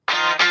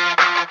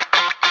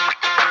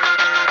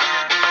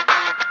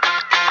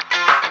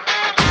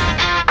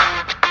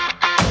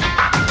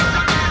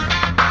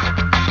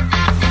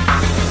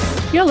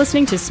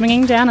listening to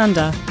Swinging Down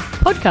Under,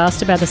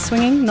 podcast about the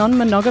swinging,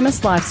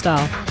 non-monogamous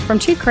lifestyle, from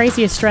two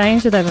crazy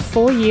Australians with over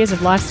 4 years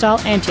of lifestyle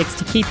antics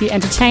to keep you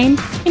entertained,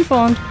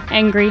 informed,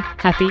 angry,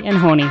 happy and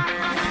horny.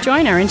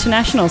 Join our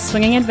international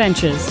swinging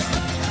adventures.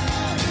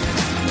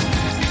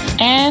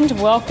 And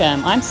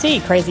welcome. I'm C,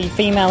 crazy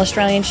female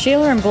Australian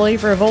Sheila and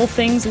believer of all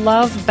things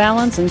love,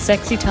 balance and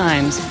sexy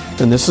times.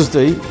 And this is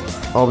D.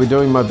 I'll be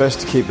doing my best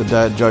to keep the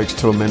dad jokes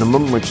to a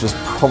minimum, which is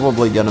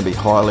probably going to be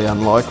highly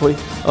unlikely.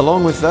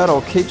 Along with that,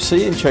 I'll keep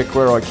C in check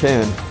where I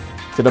can.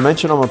 Did I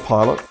mention I'm a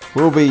pilot?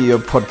 We'll be your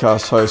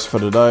podcast host for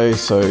today,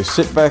 so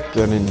sit back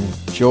and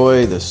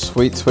enjoy the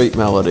sweet, sweet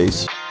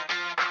melodies.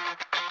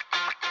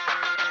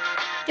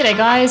 G'day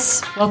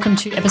guys, welcome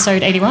to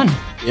episode 81.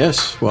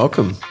 Yes,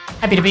 welcome.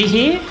 Happy to be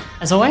here,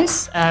 as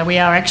always. We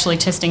are actually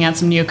testing out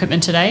some new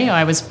equipment today.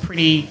 I was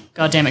pretty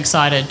goddamn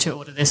excited to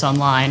order this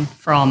online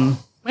from...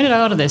 When did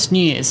I order this?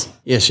 New Year's.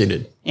 Yes, you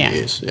did. Yeah. New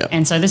Year's, yeah.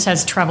 And so this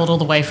has travelled all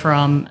the way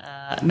from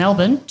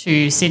Melbourne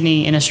to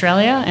Sydney in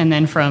Australia and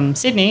then from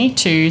Sydney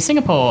to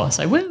Singapore.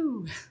 So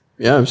woo!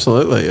 Yeah,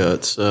 absolutely.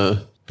 It's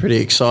a pretty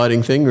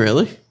exciting thing,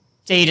 really.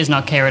 D does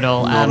not care at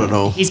all. Not at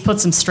all. He's put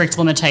some strict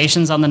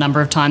limitations on the number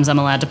of times I'm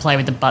allowed to play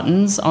with the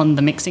buttons on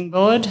the mixing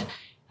board.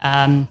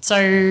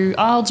 So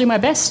I'll do my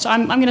best.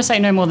 I'm going to say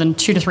no more than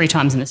 2 to 3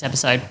 times in this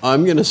episode.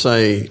 I'm going to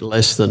say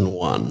less than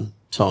one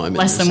time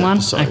Less in this than one?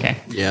 episode. Okay.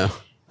 Yeah.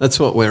 That's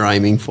what we're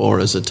aiming for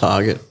as a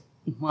target.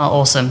 Well,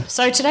 awesome.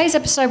 So today's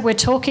episode, we're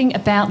talking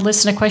about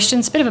listener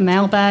questions, a bit of a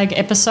mailbag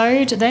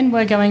episode. Then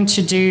we're going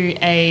to do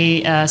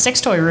a sex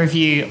toy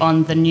review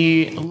on the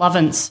new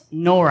Lovense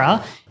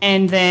Nora.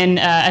 And then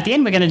at the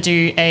end, we're going to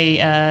do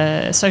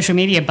a social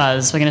media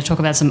buzz. We're going to talk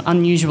about some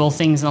unusual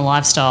things in the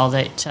lifestyle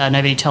that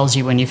nobody tells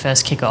you when you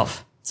first kick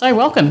off. So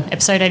welcome,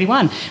 episode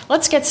 81.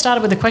 Let's get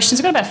started with the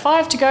questions. We've got about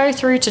 5 to go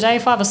through today,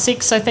 5 or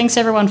 6. So thanks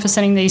everyone for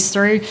sending these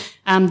through.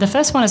 The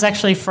first one is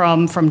actually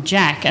from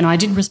Jack, and I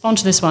did respond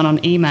to this one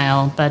on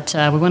email, but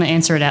we want to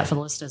answer it out for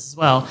the listeners as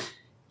well.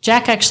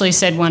 Jack actually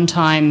said one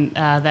time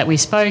that we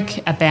spoke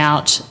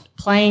about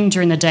playing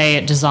during the day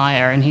at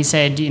Desire, and he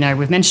said, you know,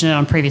 we've mentioned it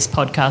on previous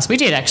podcasts. We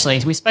did actually.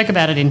 We spoke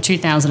about it in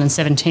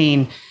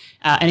 2017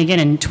 and again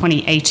in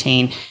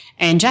 2018.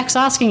 And Jack's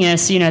asking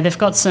us, you know, they've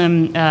got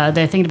some, they're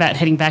thinking about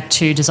heading back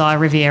to Desire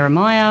Riviera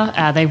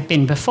Maya. They've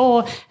been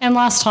before. And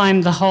last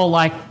time the whole,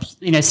 like,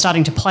 you know,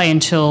 starting to play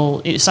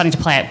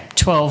at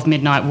 12,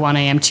 midnight, 1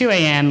 a.m., 2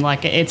 a.m.,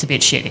 like it's a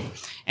bit shitty.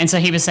 And so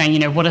he was saying, you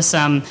know, what are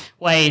some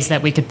ways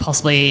that we could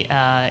possibly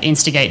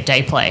instigate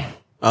day play?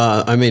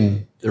 I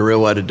mean, the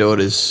real way to do it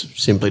is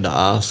simply to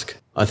ask.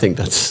 I think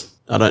that's,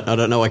 I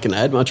don't know I can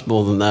add much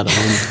more than that. I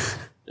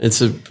mean,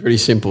 it's a pretty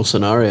simple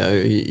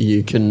scenario.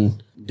 You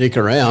can dick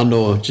around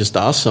or just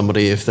ask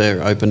somebody if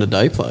they're open to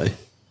day play.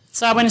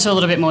 So I went into a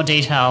little bit more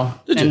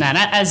detail than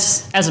that,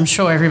 as I'm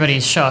sure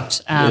everybody's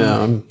shocked.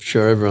 Yeah, I'm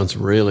sure everyone's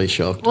really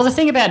shocked. Well, the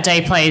thing about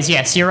day play is,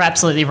 yes, you're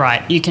absolutely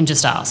right. You can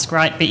just ask,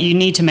 right? But you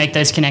need to make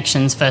those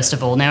connections first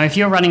of all. Now, if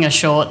you're running a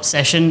short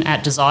session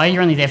at Desire,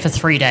 you're only there for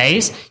 3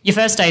 days. Your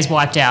first day is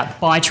wiped out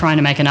by trying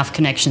to make enough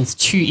connections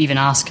to even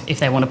ask if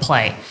they want to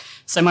play.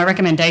 So my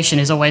recommendation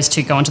is always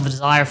to go onto the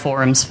Desire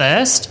forums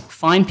first,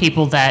 find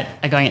people that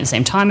are going at the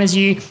same time as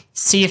you,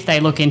 see if they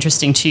look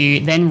interesting to you,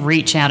 then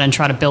reach out and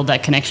try to build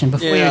that connection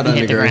before you even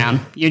hit the ground.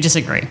 You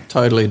disagree?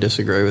 Totally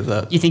disagree with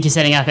that. You think you're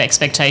setting up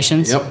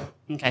expectations? Yep.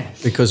 Okay.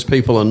 Because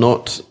people are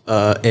not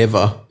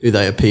ever who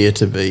they appear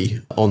to be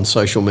on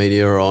social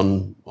media or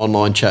on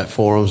online chat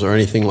forums or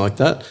anything like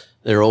that.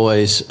 They're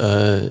always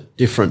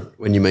different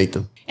when you meet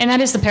them. And that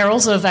is the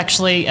perils of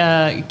actually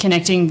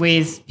connecting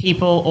with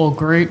people or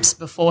groups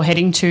before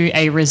heading to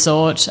a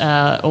resort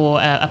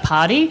or a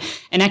party.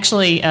 And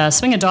actually,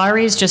 Swinger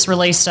Diaries just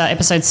released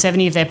episode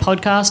 70 of their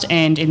podcast,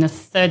 and in the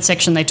 3rd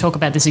section they talk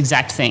about this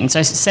exact thing.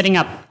 So setting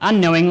up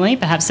unknowingly,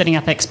 perhaps setting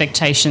up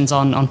expectations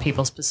on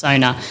people's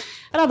persona.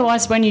 But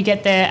otherwise, when you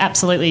get there,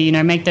 absolutely, you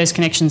know, make those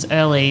connections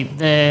early.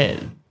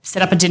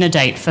 Set up a dinner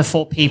date for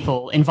 4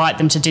 people, invite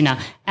them to dinner,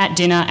 at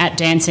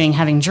dancing,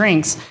 having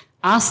drinks.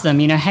 Ask them,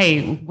 you know,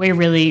 hey, we're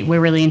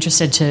really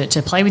interested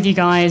to play with you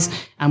guys,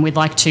 and we'd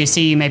like to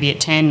see you maybe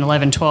at 10,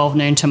 11, 12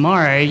 noon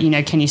tomorrow. You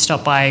know, can you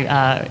stop by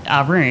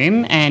our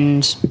room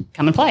and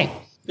come and play?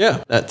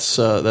 Yeah, that's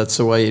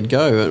the way you'd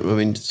go. I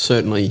mean,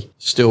 certainly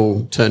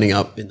still turning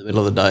up in the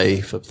middle of the day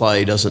for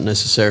play doesn't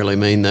necessarily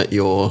mean that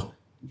you're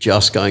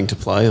just going to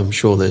play. I'm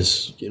sure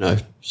there's, you know,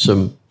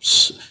 some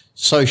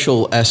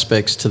social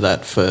aspects to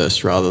that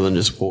first rather than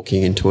just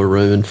walking into a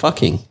room and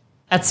fucking.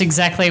 That's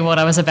exactly what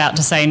I was about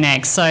to say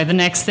next. So the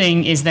next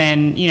thing is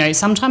then, you know,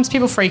 sometimes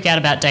people freak out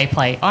about day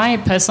play. I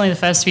personally, the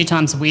first few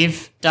times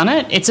we've done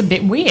it, it's a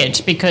bit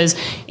weird because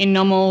in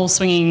normal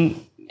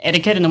swinging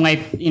etiquette and the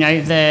way, you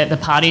know, the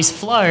parties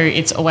flow,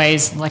 it's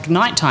always like a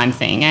nighttime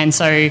thing. And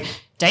so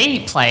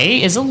day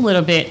play is a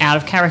little bit out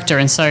of character,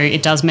 and so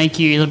it does make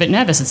you a little bit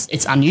nervous.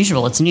 It's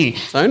unusual. It's new.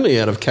 It's only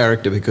out of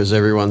character because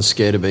everyone's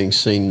scared of being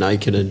seen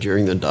naked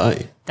during the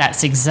day.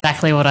 That's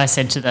exactly what I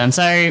said to them.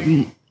 So,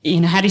 you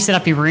know, how do you set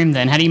up your room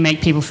then? How do you make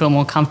people feel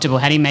more comfortable?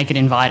 How do you make it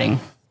inviting?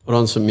 Put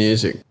on some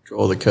music.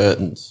 Draw the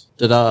curtains.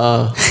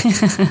 Da-da.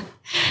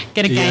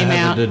 Get a game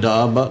out. Do you have a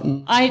da-da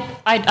button? I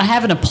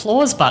have an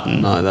applause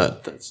button. No,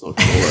 that's not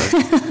going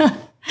to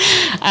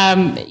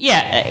work.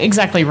 Yeah,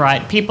 exactly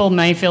right. People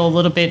may feel a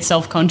little bit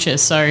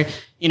self-conscious. So,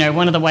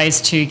 one of the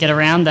ways to get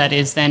around that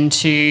is then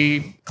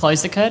to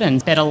close the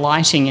curtains, better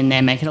lighting in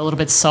there, make it a little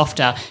bit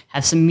softer,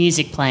 have some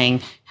music playing,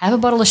 have a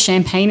bottle of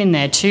champagne in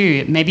there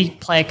too, maybe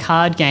play a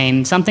card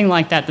game, something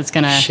like that that's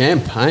going to...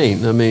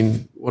 Champagne? I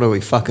mean, what are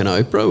we, fucking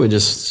Oprah? We're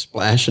just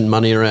splashing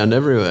money around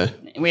everywhere.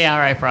 We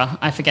are Oprah.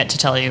 I forget to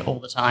tell you all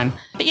the time.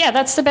 But yeah,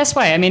 that's the best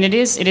way. I mean, it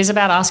is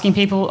about asking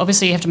people.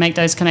 Obviously, you have to make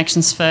those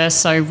connections first.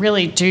 So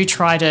really do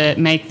try to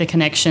make the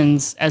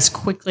connections as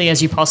quickly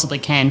as you possibly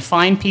can.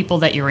 Find people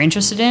that you're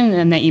interested in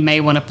and that you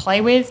may want to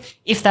play with,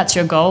 if that's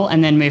your goal,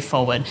 and then move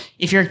forward.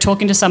 If you're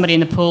talking to somebody in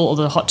the pool or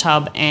the hot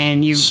tub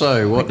and you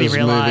So what does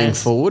moving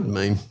forward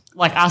mean?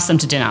 Like ask them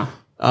to dinner.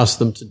 Ask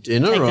them to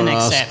dinner or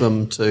ask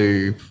them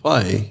to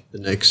play the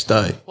next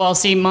day? Well,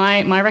 see,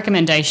 my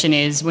recommendation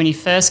is when you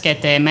first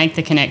get there, make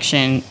the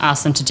connection,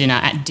 ask them to dinner.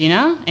 At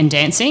dinner and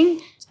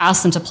dancing,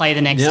 ask them to play the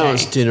next day. Now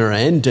it's dinner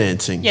and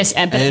dancing. Yes,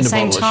 but at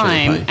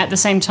the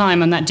same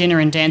time, on that dinner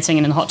and dancing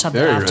and in the hot tub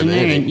that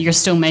afternoon, romantic. You're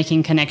still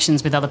making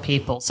connections with other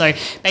people. So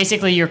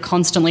basically you're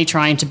constantly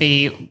trying to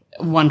be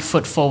 1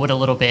 foot forward a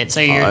little bit.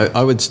 So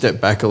I would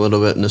step back a little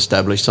bit and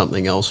establish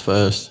something else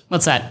first.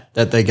 What's that?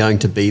 That they're going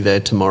to be there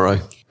tomorrow.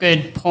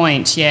 Good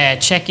point. Yeah,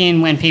 check in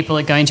when people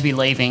are going to be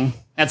leaving.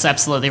 That's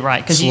absolutely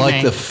right. It's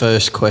like the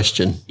first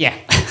question. Yeah.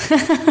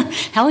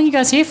 How long are you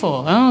guys here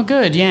for? Oh,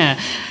 good. Yeah,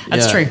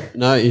 that's true.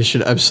 No, you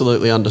should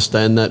absolutely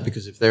understand that,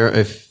 because if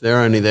they're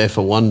only there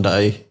for one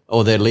day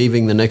or they're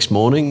leaving the next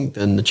morning,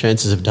 then the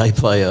chances of day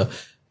play are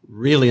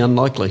really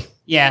unlikely.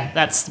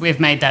 Yeah, we've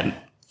made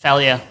that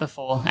failure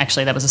before.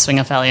 Actually, that was a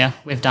swinger failure.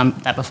 We've done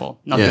that before.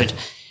 Not good.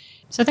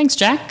 So thanks,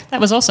 Jack. That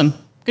was awesome.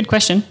 Good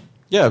question.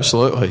 Yeah,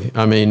 absolutely.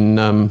 I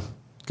mean,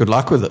 good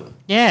luck with it.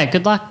 Yeah,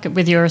 good luck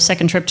with your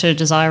second trip to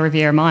Desire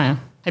Riviera Maya.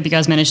 Hope you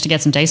guys managed to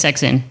get some day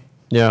sex in.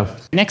 Yeah.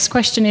 Next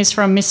question is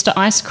from Mr.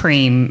 Ice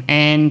Cream.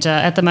 And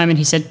at the moment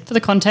he said, for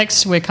the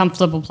context, we're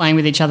comfortable playing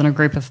with each other in a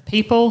group of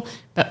people,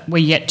 but we're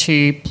yet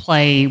to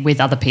play with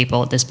other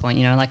people at this point,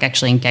 like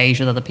actually engage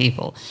with other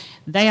people.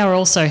 They are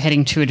also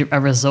heading to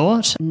a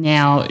resort.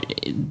 Now,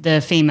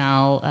 the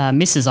female,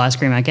 Mrs. Ice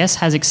Cream, I guess,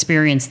 has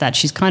experienced that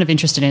she's kind of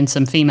interested in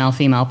some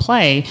female-female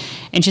play,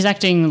 and she's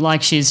acting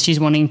like she's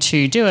wanting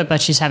to do it,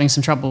 but she's having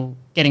some trouble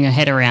getting her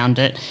head around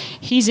it.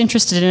 He's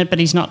interested in it, but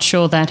he's not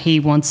sure that he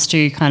wants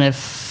to kind of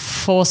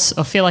force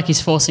or feel like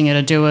he's forcing her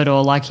to do it,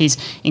 or like he's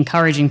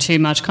encouraging too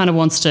much, kind of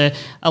wants to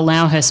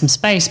allow her some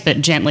space,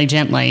 but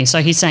gently.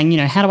 So he's saying,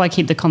 how do I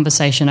keep the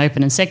conversation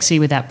open and sexy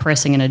without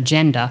pressing an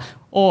agenda?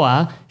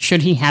 Or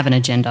should he have an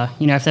agenda?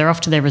 If they're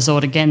off to their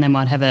resort again, they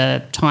might have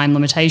a time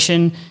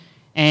limitation,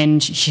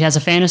 and she has a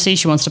fantasy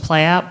she wants to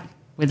play out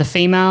with a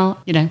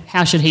female.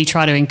 How should he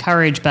try to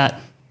encourage but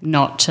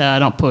not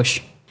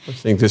push? I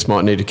think this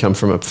might need to come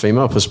from a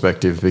female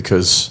perspective,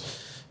 because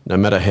no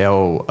matter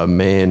how a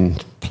man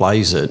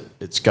plays it,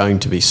 it's going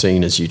to be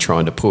seen as you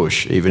trying to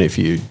push. Even if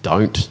you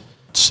don't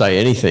say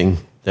anything,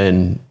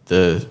 then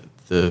the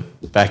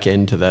back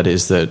end to that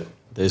is that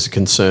there's a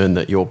concern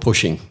that you're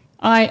pushing.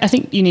 I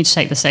think you need to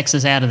take the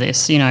sexes out of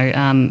this.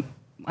 I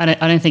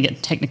don't think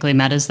it technically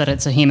matters that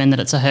it's a him and that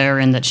it's a her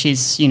and that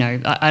she's,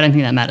 I don't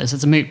think that matters.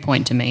 It's a moot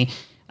point to me.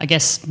 I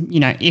guess,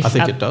 if... I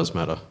think it does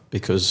matter,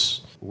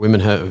 because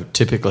women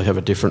typically have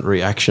a different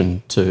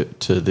reaction to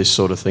this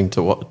sort of thing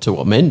to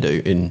what men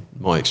do, in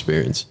my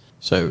experience.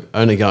 So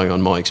only going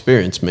on my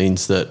experience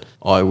means that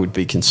I would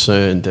be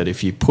concerned that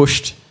if you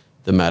pushed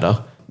the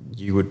matter,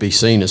 you would be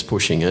seen as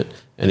pushing it.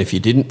 And if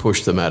you didn't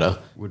push the matter,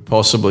 would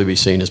possibly be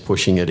seen as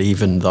pushing it,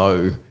 even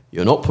though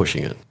you're not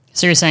pushing it.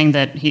 So you're saying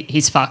that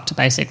he's fucked,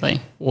 basically?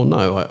 Well,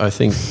 no. I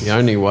think the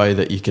only way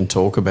that you can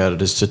talk about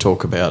it is to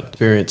talk about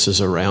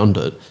experiences around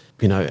it.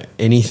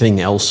 Anything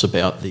else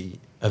about the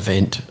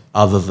event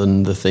other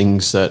than the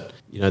things that,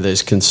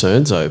 there's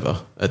concerns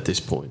over at this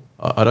point.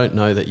 I don't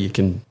know that you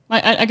can...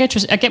 I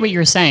get what you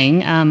were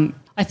saying.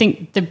 I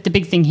think the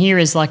big thing here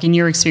is, like, in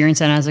your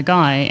experience and as a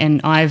guy,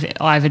 and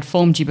I've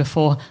informed you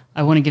before,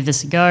 I want to give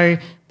this a go,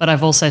 but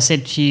I've also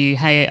said to you,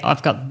 hey,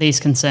 I've got these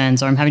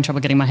concerns, or I'm having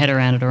trouble getting my head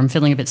around it, or I'm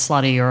feeling a bit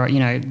slutty, or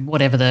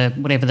whatever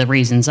the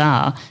reasons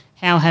are.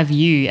 How have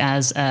you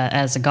as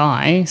a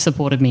guy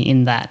supported me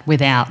in that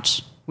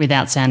without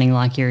sounding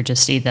like you're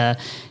just either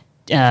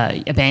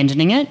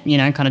abandoning it,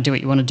 kind of do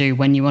what you want to do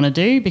when you want to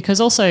do?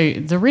 Because also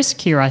the risk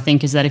here, I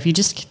think, is that if you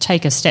just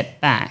take a step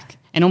back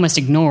and almost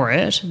ignore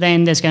it,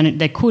 then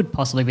there could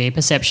possibly be a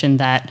perception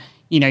that,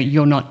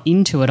 you're not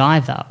into it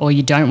either, or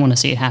you don't want to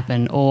see it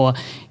happen, or,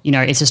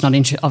 it's just not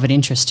of an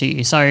interest to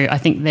you. So I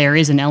think there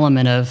is an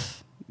element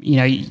of,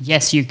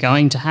 yes, you're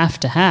going to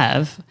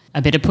have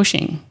a bit of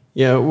pushing.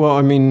 Yeah, well,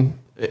 I mean,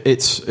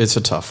 it's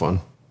a tough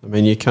one. I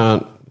mean, you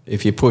can't,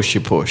 if you push,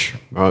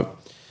 right?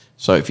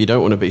 So if you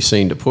don't want to be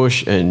seen to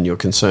push and you're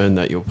concerned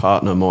that your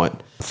partner might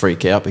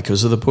freak out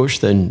because of the push,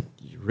 then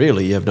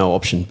really you have no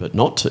option but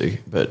not to.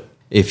 But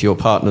if your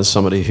partner's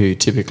somebody who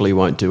typically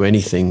won't do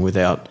anything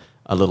without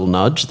a little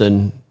nudge,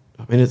 then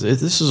I mean,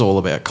 this is all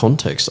about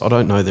context. I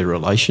don't know their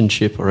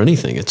relationship or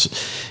anything.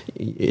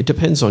 It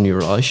depends on your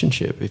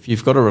relationship. If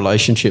you've got a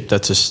relationship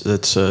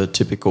that's a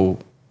typical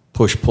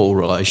push-pull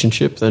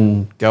relationship,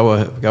 then go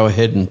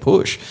ahead and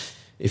push.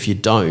 If you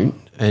don't,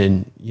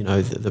 and you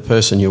know the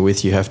person you're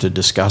with, you have to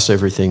discuss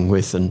everything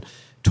with and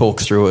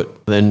talk through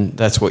it, then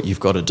that's what you've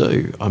got to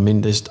do. I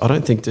mean, I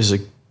don't think there's a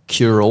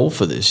cure-all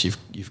for this.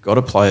 You've got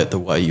to play it the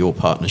way your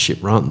partnership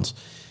runs.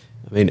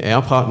 I mean,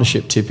 our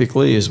partnership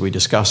typically is we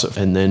discuss it,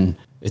 and then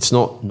it's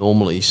not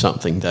normally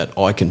something that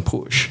I can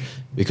push,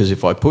 because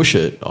if I push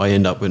it, I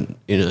end up in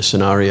a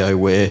scenario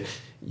where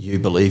you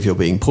believe you're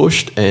being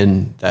pushed,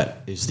 and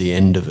that is the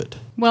end of it.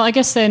 Well, I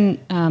guess then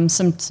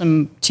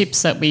some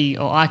tips that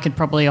I could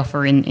probably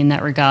offer in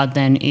that regard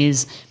then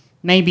is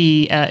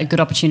maybe a good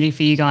opportunity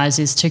for you guys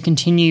is to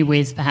continue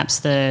with perhaps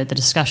the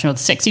discussion or the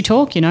sexy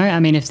talk, you know. I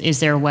mean, is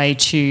there a way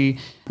to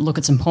look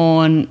at some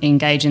porn,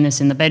 engage in this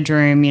in the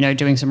bedroom, you know,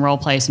 doing some role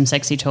play, some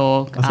sexy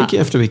talk? I think you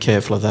have to be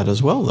careful of that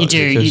as well, though. You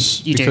do,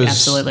 you do,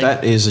 absolutely.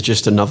 That is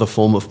just another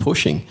form of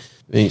pushing.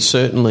 I mean,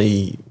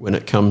 certainly when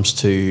it comes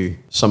to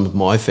some of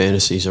my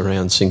fantasies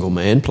around single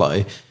man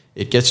play,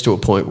 it gets to a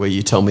point where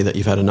you tell me that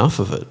you've had enough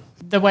of it.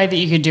 The way that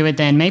you could do it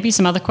then, maybe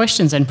some other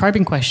questions and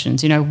probing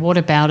questions, you know, what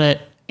about it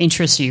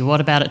interests you?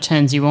 What about it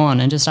turns you on?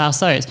 And just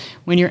ask those.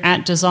 When you're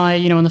at Desire,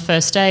 you know, on the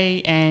first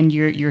day and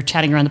you're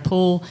chatting around the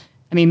pool,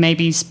 I mean,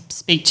 maybe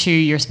speak to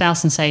your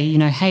spouse and say, you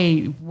know,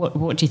 hey,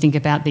 what do you think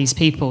about these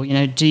people? You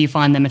know, do you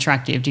find them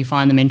attractive? Do you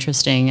find them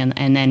interesting?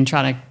 And then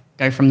try to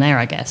go from there,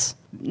 I guess.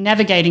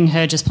 Navigating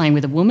her just playing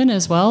with a woman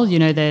as well, you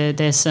know,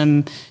 there's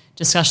some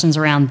discussions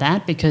around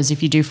that, because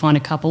if you do find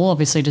a couple,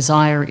 obviously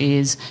Desire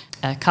is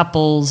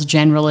couples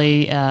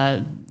generally,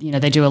 you know,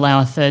 they do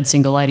allow a third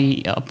single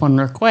lady upon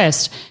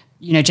request.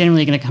 You know,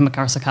 generally you're going to come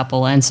across a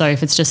couple. And so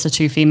if it's just the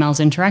two females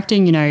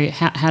interacting, you know,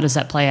 how does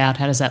that play out?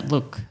 How does that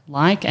look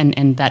like?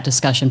 And that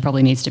discussion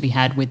probably needs to be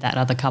had with that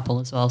other couple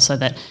as well, so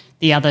that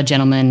the other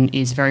gentleman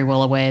is very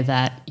well aware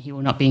that he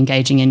will not be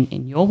engaging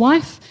in your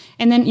wife.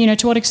 And then, you know,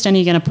 to what extent are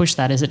you going to push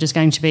that? Is it just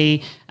going to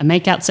be a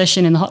make-out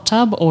session in the hot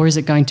tub, or is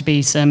it going to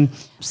be some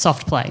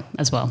soft play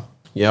as well?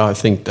 Yeah, I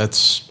think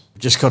that's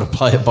just got to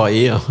play it by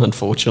ear,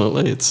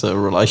 unfortunately. It's a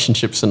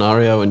relationship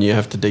scenario and you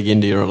have to dig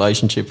into your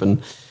relationship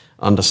and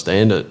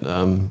understand it.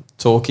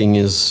 Talking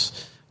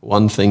is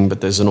one thing,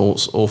 but there's an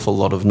awful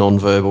lot of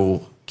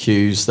non-verbal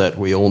cues that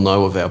we all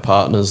know of our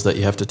partners that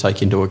you have to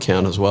take into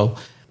account as well.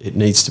 It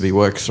needs to be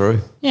worked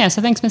through. Yeah,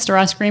 so thanks, Mr.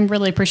 Ice Cream.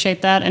 Really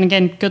appreciate that. And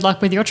again, good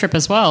luck with your trip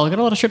as well. We've got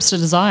a lot of trips to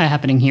Desire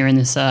happening here in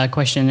this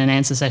question and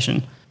answer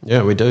session.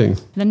 Yeah, we do.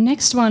 The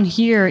next one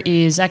here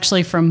is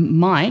actually from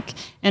Mike,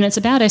 and it's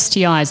about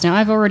STIs. Now,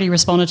 I've already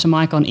responded to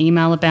Mike on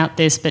email about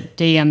this, but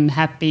Dee, I'm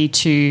happy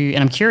to,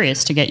 and I'm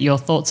curious to get your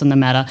thoughts on the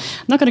matter.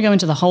 I'm not going to go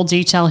into the whole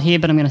detail here,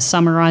 but I'm going to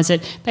summarise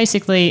it.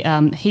 Basically,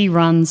 he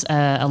runs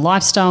a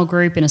lifestyle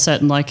group in a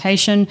certain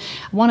location.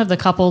 One of the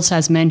couples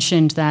has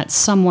mentioned that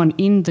someone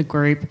in the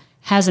group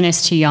has an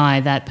STI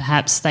that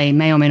perhaps they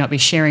may or may not be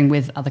sharing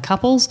with other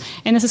couples,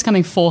 and this is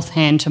coming fourth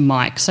hand to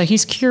Mike. So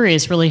he's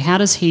curious, really, how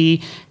does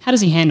he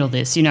handle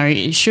this? You know,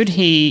 is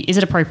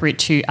it appropriate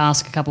to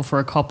ask a couple for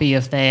a copy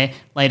of their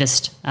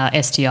latest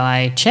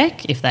STI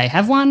check if they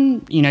have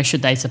one? You know,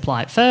 should they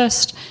supply it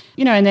first?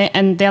 You know,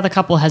 and the other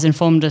couple has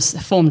informed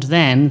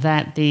them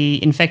that the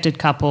infected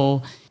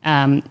couple,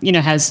 you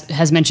know,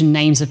 has mentioned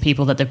names of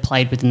people that they've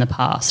played with in the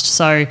past.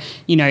 So,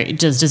 you know,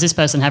 does this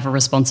person have a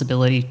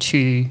responsibility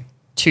to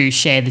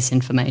share this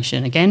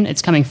information? Again,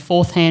 it's coming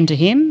fourth hand to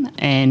him,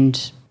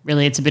 and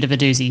really it's a bit of a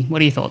doozy.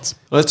 What are your thoughts?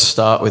 Let's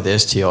start with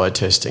STI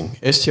testing.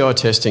 STI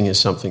testing is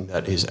something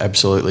that is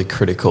absolutely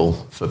critical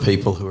for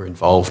people who are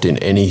involved in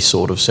any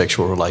sort of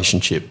sexual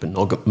relationship,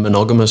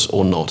 monogamous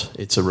or not.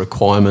 It's a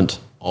requirement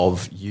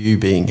of you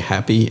being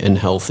happy and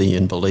healthy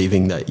and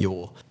believing that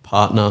your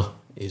partner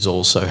is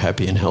also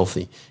happy and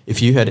healthy. If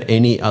you had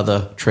any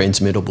other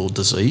transmittable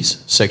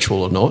disease,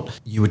 sexual or not,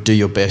 you would do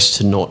your best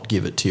to not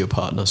give it to your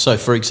partner. So,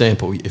 for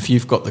example, if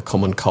you've got the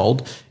common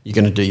cold, you're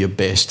going to do your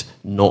best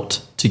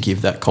not to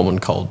give that common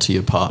cold to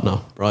your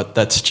partner, right?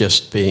 That's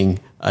just being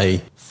a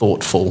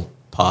thoughtful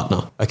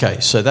partner. Okay,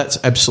 so that's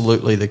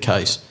absolutely the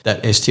case,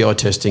 that STI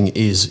testing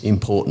is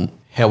important.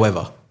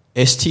 However,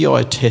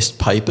 STI test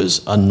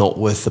papers are not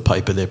worth the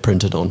paper they're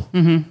printed on.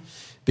 Mm-hmm.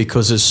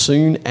 Because as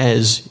soon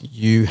as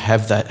you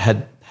have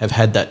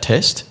had that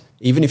test,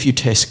 even if you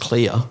test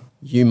clear,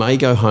 you may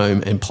go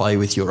home and play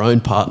with your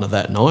own partner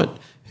that night,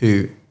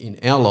 who in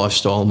our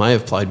lifestyle may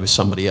have played with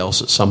somebody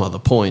else at some other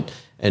point,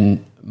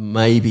 and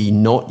maybe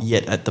not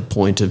yet at the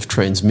point of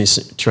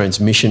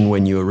transmission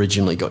when you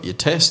originally got your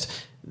test.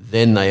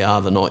 Then they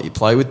are the night you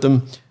play with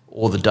them,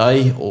 or the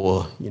day,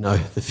 or, you know,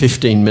 the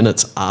 15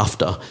 minutes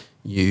after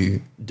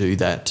you do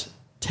that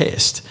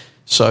test.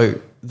 So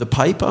the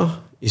paper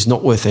is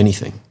not worth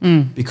anything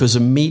because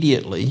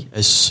immediately,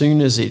 as soon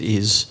as it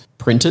is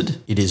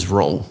printed, it is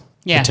wrong,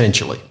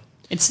 potentially.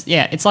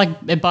 It's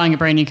like buying a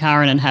brand new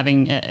car and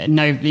having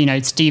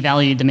it's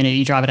devalued the minute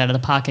you drive it out of the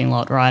parking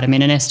lot, right? I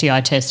mean, an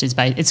STI test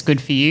it's good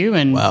for you.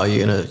 And wow,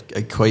 you're going to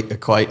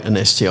equate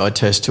an STI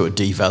test to a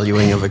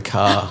devaluing of a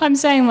car. I'm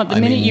saying the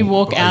minute you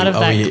walk out of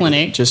that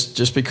clinic,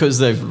 just because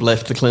they've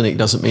left the clinic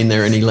doesn't mean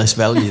they're any less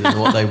value than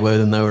what they were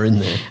when they were in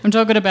there. I'm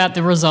talking about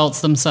the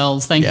results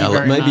themselves. Thank you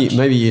very much.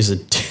 Maybe use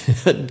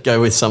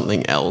go with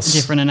something else.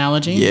 Different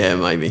analogy. Yeah,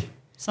 maybe.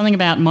 Something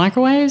about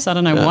microwaves? I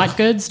don't know, white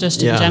goods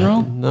just in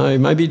general? No,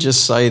 maybe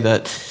just say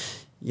that,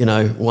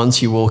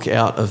 once you walk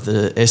out of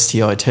the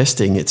STI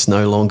testing, it's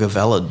no longer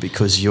valid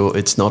because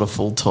it's not a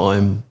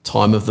full-time,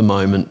 time of the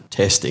moment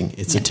testing.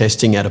 It's a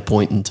testing at a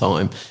point in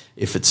time.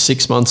 If it's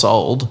 6 months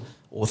old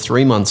or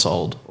 3 months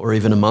old or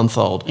even a month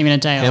old, even a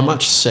day old. How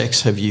much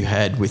sex have you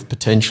had with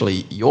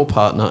potentially your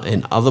partner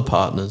and other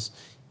partners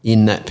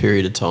in that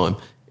period of time?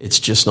 It's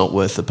just not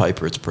worth the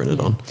paper it's printed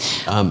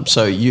on.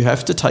 So you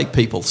have to take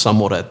people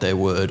somewhat at their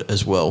word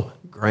as well.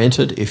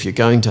 Granted, if you're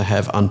going to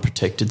have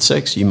unprotected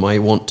sex, you may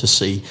want to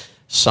see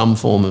some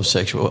form of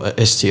sexual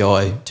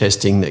STI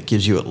testing that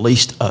gives you at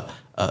least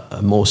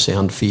a more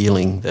sound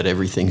feeling that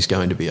everything's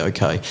going to be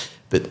okay.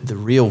 But the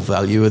real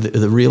value,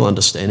 the real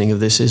understanding of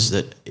this is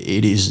that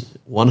it is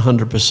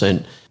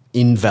 100%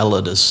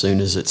 invalid as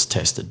soon as it's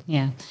tested.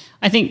 Yeah.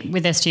 I think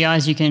with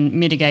STIs you can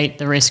mitigate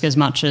the risk as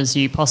much as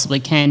you possibly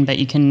can, but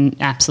you can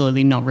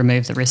absolutely not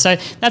remove the risk. So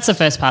that's the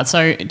first part.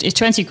 So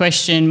to answer your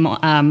question,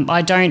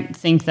 I don't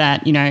think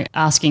that,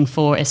 asking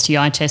for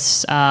STI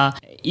tests,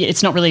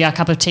 it's not really our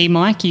cup of tea,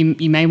 Mike.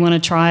 You may want to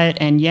try it,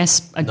 and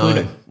yes,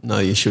 No,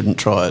 you shouldn't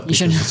try it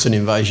because it's an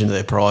invasion of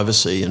their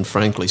privacy, and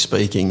frankly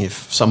speaking,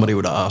 if somebody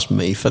would have asked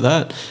me for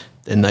that,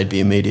 then they'd be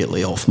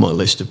immediately off my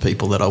list of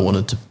people that I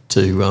wanted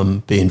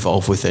to be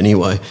involved with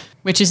anyway.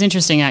 Which is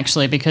interesting,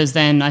 actually, because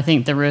then I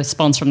think the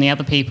response from the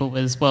other people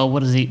was, well,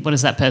 what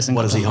is that person?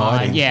 What is he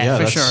hiding? Yeah,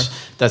 for sure.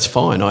 That's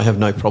fine. I have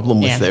no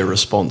problem with their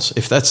response.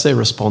 If that's their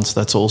response,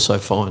 that's also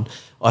fine.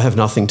 I have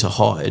nothing to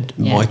hide.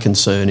 Yeah. My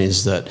concern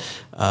is that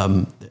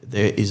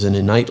there is an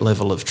innate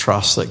level of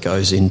trust that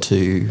goes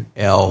into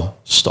our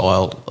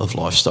style of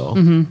lifestyle.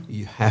 Mm-hmm.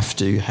 You have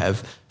to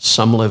have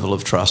some level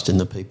of trust in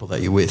the people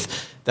that you're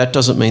with. That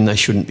doesn't mean they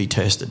shouldn't be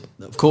tested.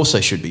 Of course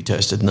they should be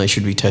tested, and they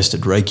should be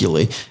tested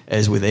regularly,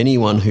 as with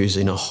anyone who's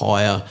in a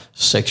higher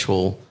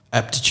sexual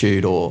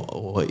aptitude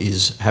or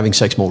is having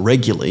sex more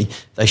regularly,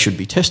 they should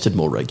be tested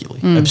more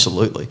regularly.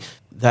 Absolutely.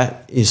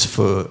 That is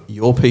for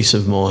your peace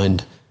of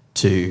mind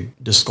to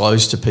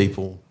disclose to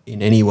people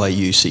in any way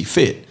you see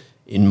fit.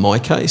 In my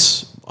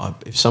case,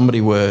 if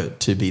somebody were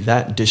to be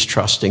that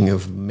distrusting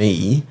of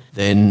me,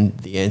 then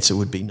the answer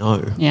would be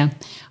no. Yeah.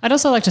 I'd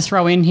also like to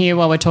throw in here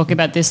while we're talking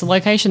about this, the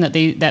location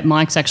that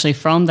Mike's actually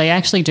from, they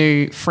actually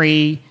do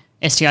free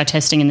STI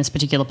testing in this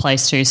particular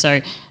place too. So,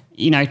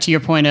 to your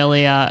point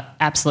earlier,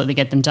 absolutely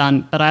get them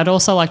done. But I'd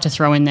also like to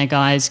throw in there,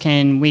 guys,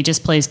 can we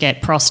just please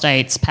get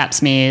prostates, pap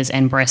smears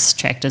and breasts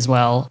checked as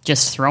well?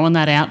 Just throwing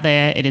that out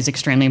there. It is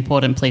extremely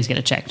important. Please get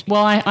it checked.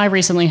 Well, I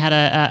recently had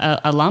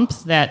a lump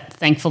that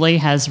thankfully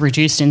has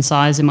reduced in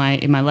size in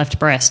my left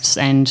breasts,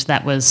 and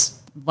that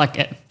was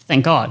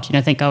thank God.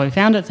 Thank God we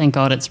found it. Thank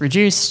God it's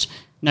reduced.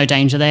 No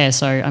danger there.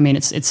 So, I mean,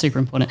 it's super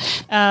important.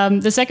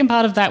 The second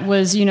part of that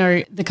was,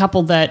 the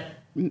couple that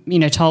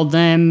told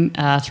them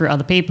through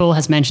other people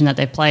has mentioned that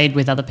they've played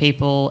with other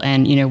people,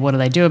 and what do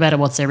they do about it?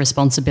 What's their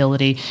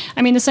responsibility?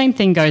 I mean, the same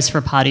thing goes for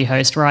a party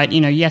host, right?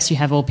 Yes, you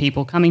have all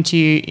people coming to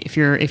you. If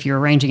you're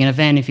arranging an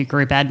event, if you're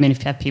group admin, if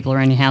you have people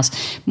around your house.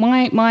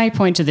 My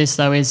point to this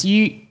though is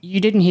you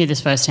didn't hear this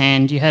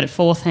firsthand. You heard it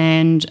fourth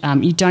hand.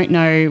 You don't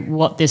know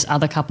what this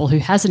other couple who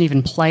hasn't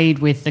even played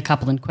with the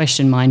couple in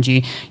question, mind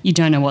you. You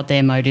don't know what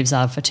their motives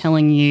are for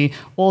telling you,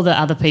 or the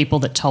other people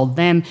that told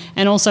them,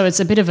 and also it's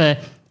a bit of a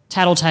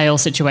tattletale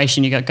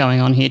situation you got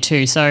going on here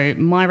too. So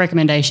my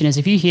recommendation is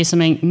if you hear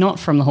something not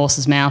from the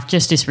horse's mouth,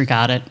 just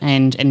disregard it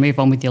and move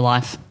on with your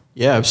life.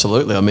 Yeah,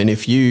 absolutely. I mean,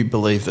 if you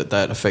believe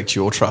that affects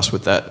your trust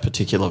with that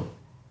particular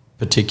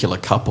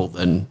couple,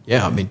 then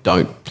yeah, I mean,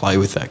 don't play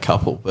with that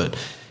couple. But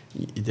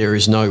there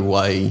is no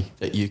way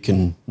that you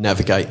can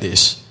navigate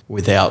this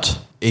without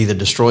either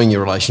destroying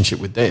your relationship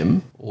with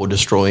them or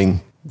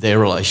destroying their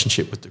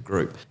relationship with the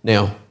group.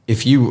 Now,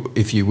 if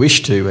you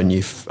wish to and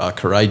you are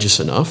courageous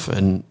enough,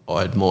 and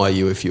I admire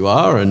you if you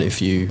are, and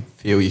if you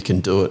feel you can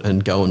do it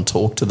and go and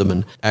talk to them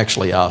and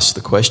actually ask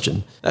the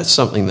question, that's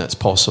something that's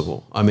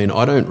possible. I mean,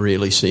 I don't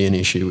really see an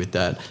issue with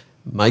that.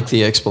 Make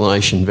the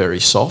explanation very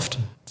soft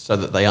so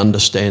that they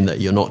understand that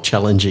you're not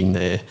challenging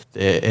their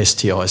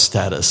STI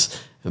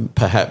status. And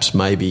perhaps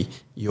maybe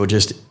you're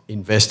just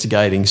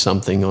investigating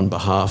something on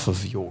behalf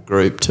of your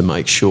group to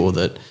make sure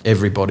that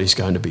everybody's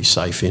going to be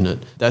safe in it.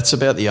 That's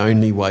about the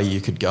only way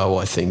you could go,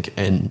 I think,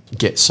 and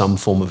get some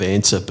form of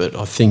answer. But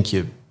I think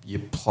you're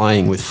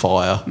playing with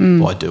fire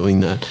by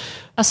doing that.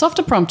 A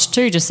softer prompt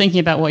too, just thinking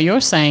about what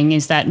you're saying,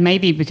 is that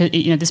maybe because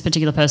this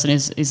particular person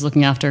is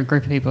looking after a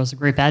group of people as a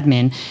group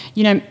admin,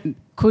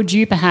 could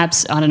you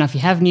perhaps, I don't know if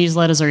you have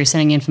newsletters or you're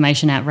sending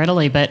information out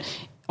readily, but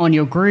on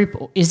your group,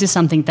 is this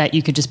something that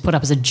you could just put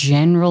up as a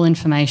general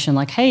information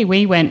like, hey,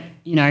 we went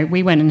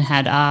we went and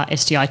had our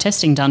STI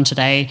testing done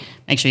today.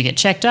 Make sure you get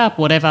checked up,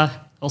 whatever.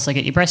 Also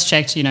get your breast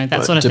checked,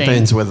 that sort of thing. It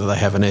depends whether they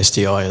have an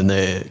STI and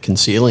they're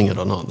concealing it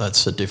or not.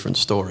 That's a different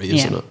story,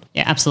 isn't it?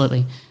 Yeah,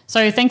 absolutely.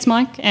 So thanks,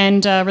 Mike,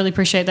 and really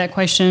appreciate that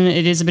question.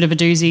 It is a bit of a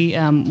doozy.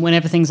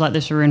 Whenever things like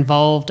this are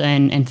involved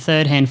and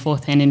third-hand,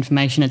 fourth-hand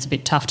information, it's a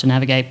bit tough to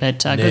navigate,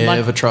 but good luck.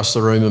 Never trust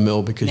the rumour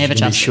mill, because you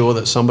can be sure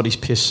that somebody's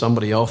pissed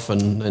somebody off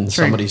and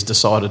somebody's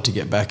decided to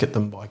get back at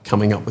them by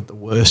coming up with the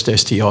worst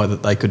STI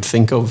that they could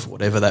think of,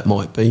 whatever that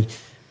might be.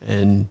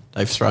 And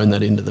they've thrown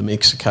that into the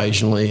mix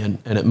occasionally, and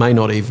it may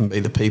not even be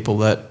the people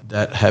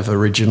that have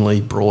originally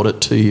brought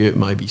it to you. It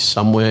may be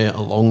somewhere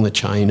along the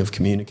chain of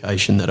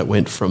communication that it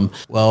went from,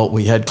 well,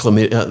 we had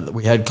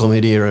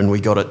chlamydia and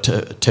we got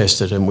it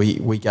tested and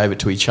we gave it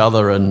to each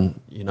other and,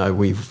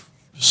 we've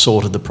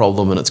sorted the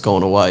problem and it's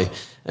gone away.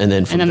 And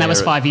then that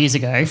was 5 years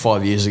ago.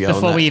 5 years ago.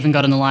 Before we even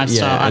got in the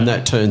lifestyle. Yeah, and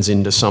that turns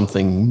into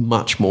something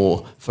much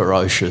more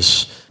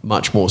ferocious,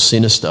 much more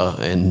sinister,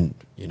 and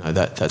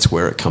that's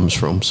where it comes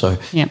from. So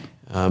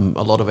a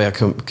lot of our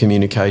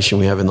communication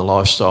we have in the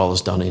lifestyle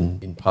is done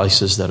in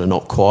places that are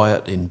not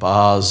quiet, in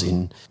bars,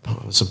 I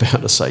was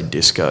about to say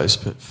discos,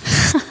 but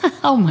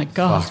oh my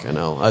God. Fucking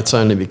hell. It's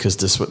only because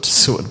this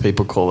is what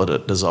people call it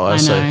at Desire. I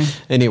know.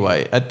 So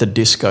anyway, at the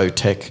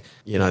discotheque,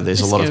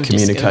 there's a lot of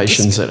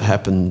communications that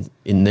happen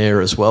in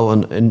there as well,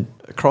 and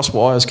cross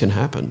wires can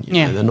happen.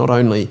 They're not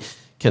only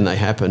can they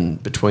happen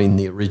between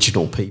the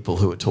original people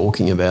who are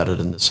talking about it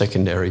and the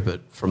secondary,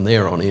 but from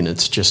there on in,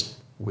 it's just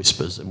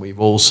whispers, and we've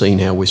all seen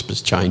how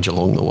whispers change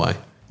along the way.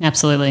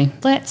 Absolutely.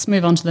 Let's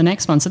move on to the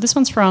next one. So this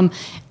one's from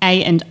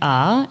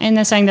A&R, and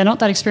they're saying they're not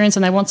that experienced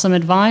and they want some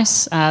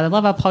advice. They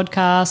love our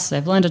podcast.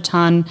 They've learned a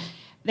ton.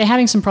 They're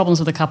having some problems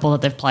with a couple that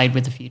they've played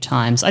with a few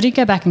times. I did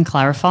go back and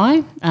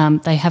clarify.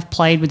 They have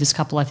played with this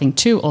couple, I think,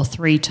 2 or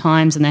 3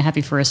 times, and they're happy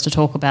for us to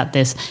talk about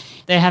this.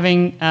 They're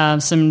having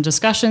some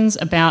discussions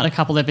about a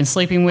couple they've been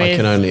sleeping with. I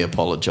can only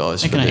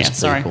apologise for these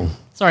people.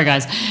 Sorry,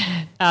 guys.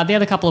 The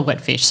other couple of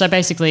wet fish. So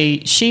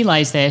basically she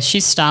lays there,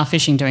 she's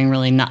starfishing, doing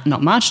really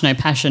not much, no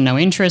passion, no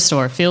interest,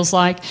 or it feels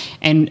like,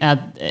 and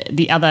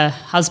the other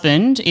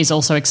husband is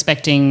also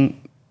expecting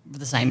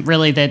the same.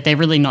 Really, they're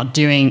really not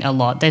doing a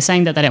lot. They're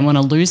saying that they don't want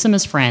to lose them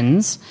as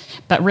friends,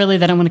 but really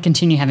they don't want to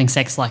continue having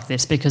sex like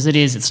this because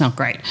it's not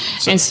great.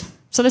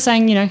 So they're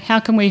saying, how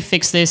can we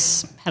fix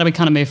this? How do we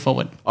kind of move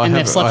forward? And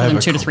they've slept with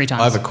them 2 to 3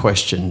 times. I have a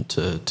question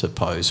to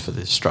pose for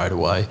this straight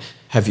away.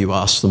 Have you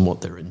asked them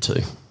what they're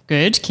into?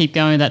 Good. Keep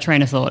going with that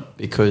train of thought.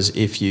 Because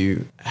if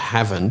you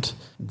haven't,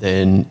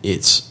 then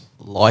it's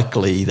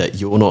likely that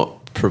you're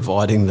not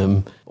providing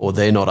them, or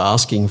they're not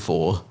asking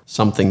for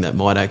something that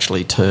might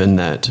actually turn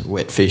that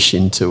wet fish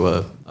into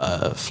a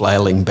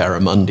flailing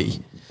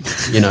barramundi.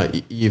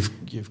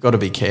 You've got to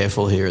be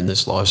careful here in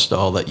this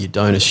lifestyle that you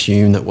don't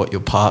assume that what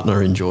your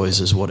partner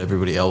enjoys is what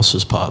everybody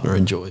else's partner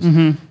enjoys.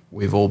 Mm-hmm.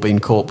 We've all been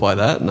caught by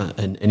that,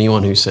 and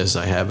anyone who says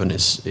they haven't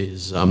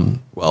is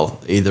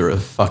either a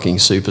fucking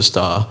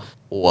superstar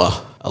or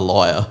a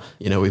liar.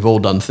 We've all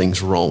done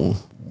things wrong.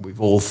 We've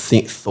all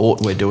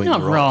thought we're doing not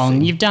the right wrong.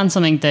 thing. You've done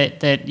something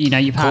that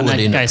your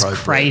partner goes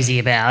crazy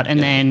about, and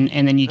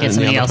then you get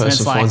somebody else, and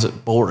it's like finds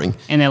it boring,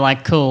 and they're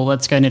like, "Cool,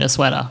 let's go knit a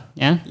sweater."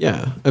 Yeah,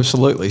 yeah,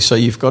 absolutely. So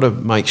you've got to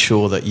make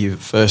sure that you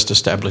first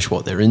establish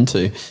what they're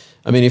into.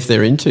 I mean, if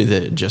they're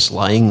into just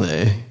laying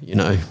there,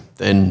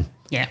 then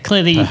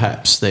clearly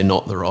perhaps they're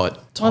not the right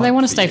type. Well, they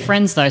want to stay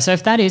friends though. So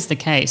if that is the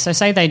case, so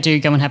say they do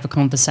go and have a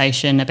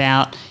conversation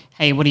about,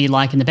 hey, what do you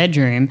like in the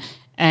bedroom?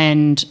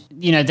 And,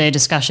 their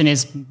discussion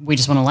is we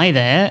just want to lay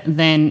there,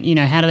 then,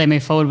 how do they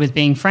move forward with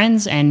being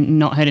friends and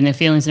not hurting their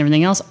feelings and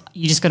everything else?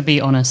 You just got to be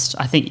honest.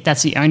 I think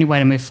that's the only way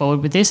to move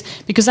forward with this,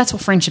 because that's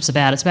what friendship's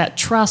about. It's about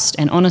trust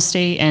and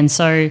honesty. And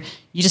so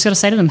you just got to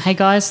say to them, hey,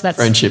 guys,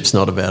 Friendship's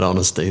not about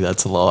honesty.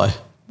 That's a lie.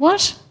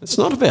 What? It's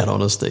not about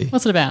honesty.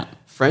 What's it about?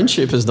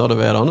 Friendship is not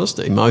about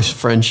honesty. Most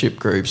friendship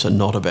groups are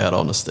not about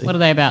honesty. What are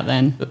they about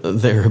then?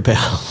 They're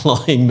about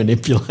lying,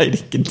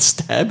 manipulating and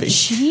stabbing.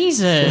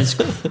 Jesus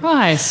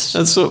Christ.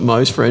 That's what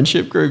most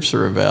friendship groups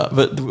are about.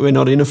 But we're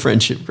not in a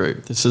friendship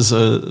group. This is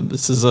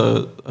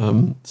a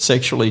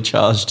sexually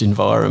charged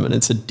environment.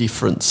 It's a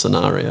different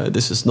scenario.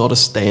 This is not a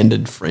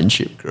standard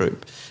friendship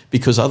group,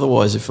 because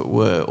otherwise, if it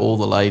were, all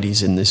the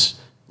ladies in this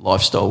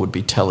lifestyle would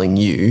be telling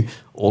you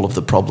all of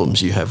the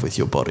problems you have with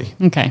your body.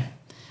 Okay.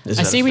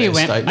 I see where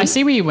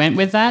you went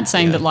with that,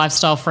 saying that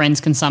lifestyle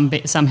friends can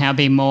somehow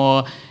be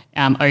more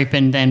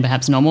open than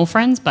perhaps normal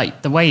friends.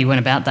 But the way you went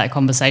about that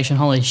conversation,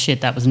 holy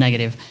shit, that was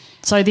negative.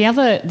 So the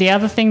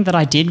other thing that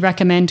I did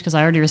recommend, because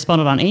I already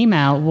responded on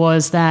email,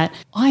 was that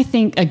I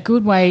think a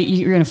good way,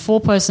 you're in a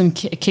 4-person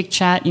kick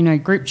chat,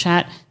 group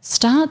chat,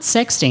 start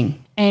sexting.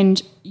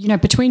 And,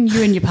 between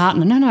you and your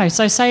partner, no.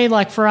 So say,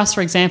 like, for us,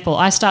 for example,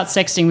 I start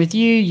sexting with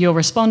you, you're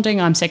responding,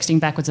 I'm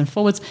sexting backwards and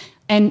forwards,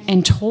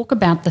 and talk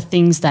about the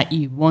things that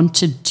you want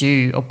to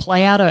do, or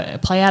play out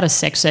a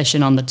sex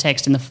session on the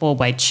text in the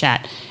 4-way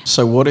chat.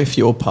 So what if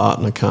your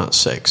partner can't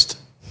sext?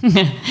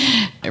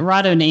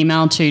 Write an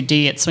email to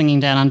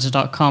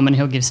d@swingingdownunder.com and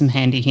he'll give some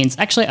handy hints.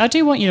 Actually, I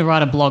do want you to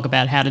write a blog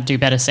about how to do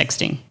better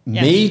sexting.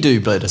 Yeah. Me do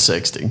better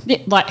sexting? Yeah,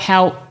 like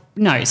how...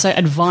 No, so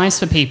advice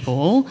for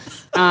people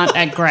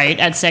aren't great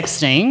at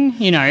sexting,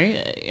 you know.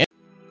 I'm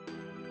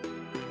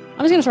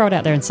just going to throw it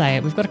out there and say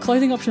it. We've got a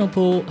clothing optional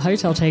pool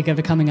hotel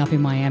takeover coming up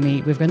in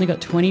Miami. We've only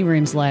got 20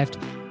 rooms left.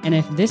 And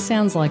if this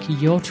sounds like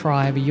your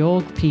tribe,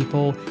 your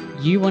people,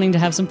 you wanting to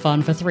have some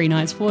fun for 3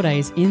 nights, 4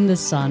 days in the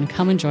sun,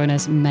 come and join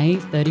us May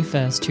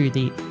 31st to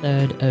the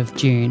 3rd of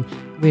June.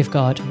 We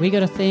got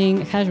a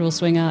thing, a casual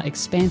swinger,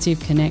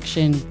 expansive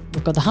connection.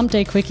 We've got the hump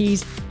day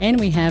quickies, and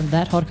we have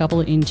that hot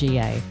couple in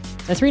GA.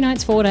 So 3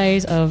 nights, 4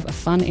 days of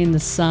fun in the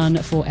sun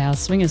for our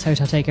Swingers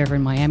Hotel Takeover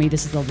in Miami.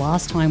 This is the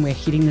last time we're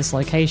hitting this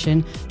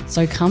location,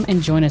 so come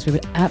and join us. We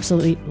would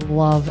absolutely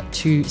love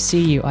to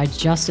see you. I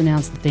just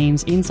announced the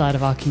themes inside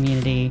of our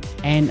community,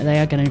 and they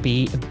are going to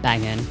be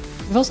banging.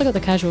 We've also got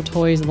the Casual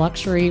Toys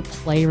Luxury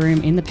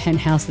Playroom in the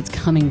penthouse that's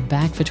coming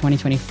back for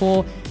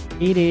 2024.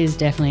 It is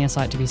definitely a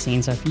sight to be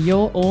seen. So if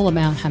you're all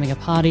about having a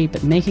party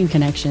but making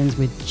connections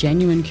with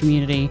genuine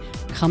community,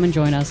 come and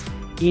join us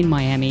in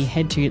Miami.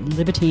 Head to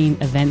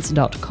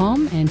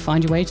libertineevents.com and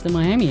find your way to the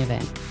Miami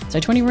event. So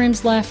 20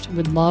 rooms left.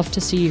 Would love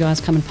to see you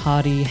guys come and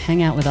party,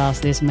 hang out with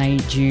us this May,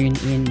 June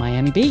in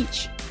Miami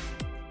Beach.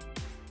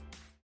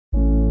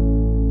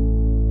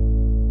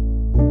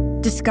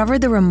 Discover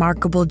the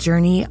remarkable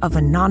journey of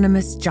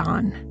Anonymous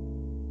John.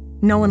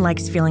 No one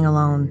likes feeling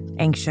alone,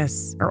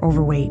 anxious, or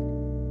overweight.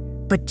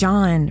 But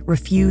John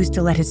refused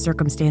to let his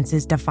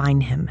circumstances define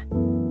him.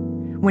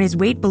 When his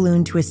weight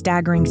ballooned to a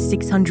staggering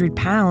 600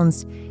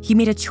 pounds, he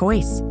made a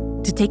choice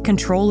to take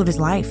control of his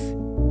life.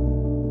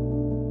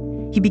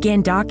 He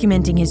began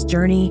documenting his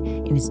journey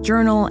in his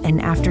journal,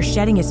 and after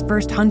shedding his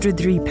first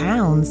 103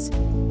 pounds,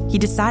 he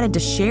decided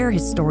to share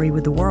his story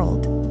with the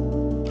world.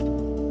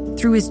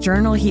 Through his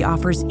journal, he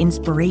offers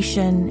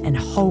inspiration and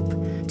hope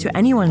to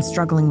anyone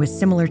struggling with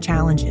similar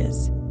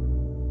challenges.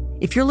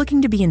 If you're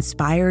looking to be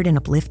inspired and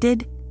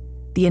uplifted,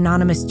 the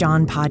Anonymous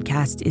John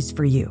podcast is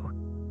for you.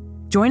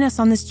 Join us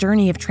on this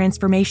journey of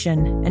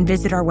transformation and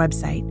visit our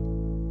website,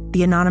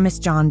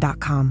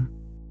 theanonymousjohn.com.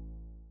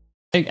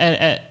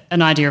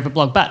 An idea of a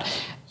blog, but...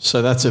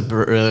 So that's a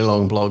really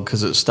long blog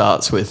because it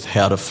starts with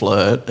how to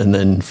flirt, and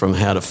then from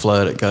how to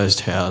flirt it goes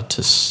to how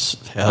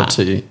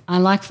to. I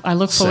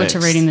look forward to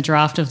reading the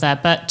draft of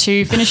that. But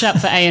to finish up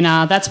for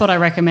A&R, that's what I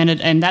recommended,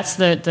 and that's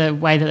the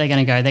way that they're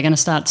going to go. They're going to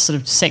start sort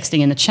of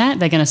sexting in the chat.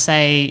 They're going to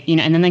say, you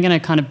know, and then they're going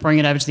to kind of bring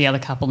it over to the other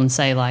couple and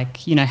say,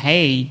 like, you know,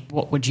 hey,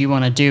 what would you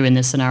want to do in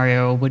this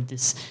scenario, or would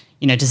this,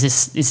 you know, is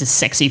this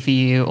sexy for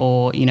you,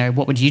 or, you know,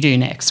 what would you do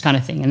next, kind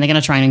of thing. And they're going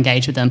to try and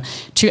engage with them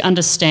to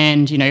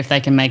understand, you know, if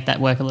they can make that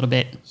work a little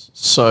bit.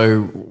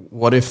 So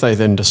what if they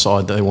then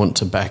decide they want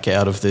to back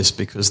out of this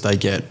because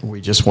we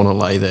just want to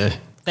lay there?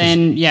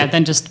 Then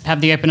just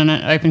have the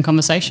open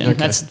conversation.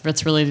 Okay.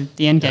 That's really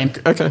the end game.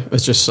 Okay,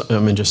 it's just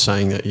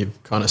saying that you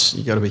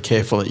got to be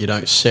careful that you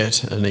don't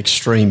set an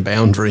extreme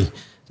boundary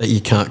that you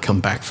can't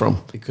come back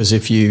from, because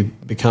if you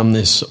become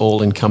this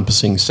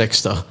all-encompassing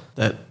sexter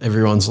that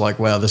everyone's like,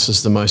 wow, this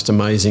is the most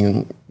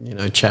amazing, you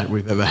know, chat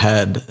we've ever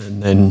had,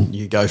 and then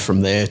you go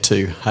from there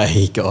to,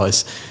 hey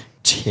guys,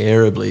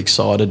 terribly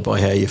excited by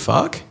how you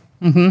fuck,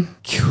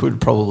 could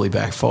probably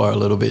backfire a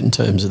little bit in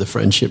terms of the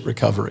friendship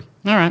recovery.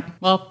 All right.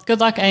 Well, good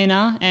luck,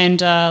 A&R,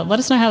 and let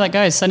us know how that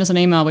goes. Send us an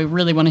email. We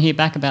really want to hear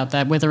back about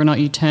that, whether or not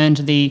you turned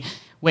the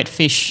wet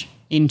fish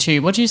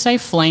into, what did you say,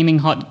 flaming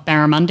hot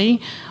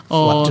barramundi?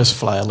 Or just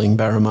flailing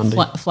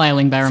barramundi.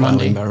 Flailing barramundi.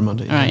 Flailing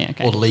barramundi. All right, yeah,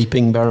 okay. Or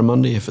leaping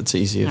barramundi if it's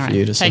easier for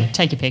you to say.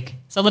 Take your pick.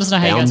 So let us know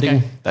how you guys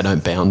go. They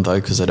don't bound though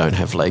because they don't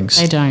have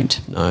legs. They don't.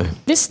 No.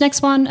 This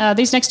next one,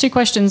 these next 2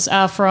 questions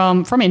are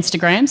from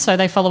Instagram. So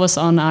they follow us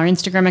on our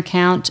Instagram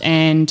account,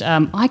 and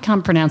I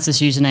can't pronounce this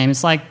username.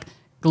 It's like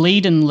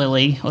Gleeden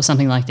Lily or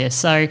something like this.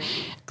 So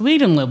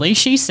Gleeden Lily,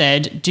 she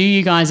said, do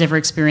you guys ever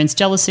experience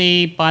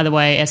jealousy? By the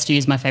way, SDU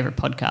is my favourite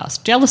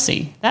podcast.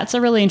 Jealousy, that's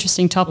a really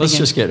interesting topic. Let's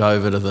just get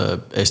over to the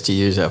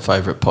SDU is our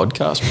favourite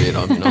podcast bit.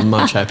 I mean, I'm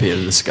much happier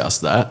to discuss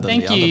that than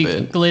the other bit.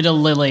 Thank you,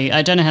 Gleeden Lily.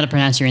 I don't know how to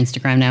pronounce your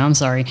Instagram now. I'm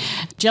sorry.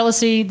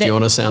 Jealousy. Do you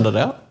want to sound it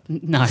out?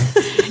 No.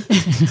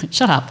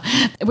 Shut up.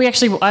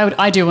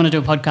 I do want to do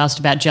a podcast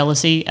about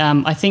jealousy.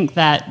 I think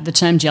that the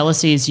term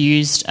jealousy is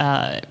used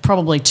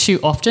probably too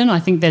often. I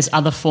think there's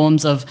other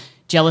forms of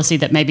jealousy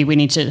that maybe we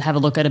need to have a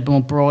look at a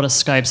more broader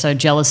scope. So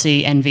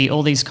jealousy, envy,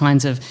 all these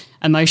kinds of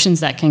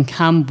emotions that can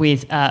come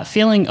with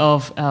feeling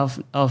of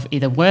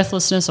either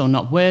worthlessness or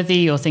not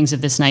worthy or things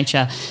of this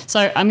nature.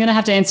 So I'm going to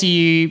have to answer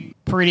you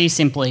pretty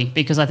simply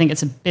because I think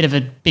it's a bit of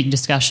a big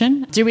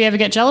discussion. Do we ever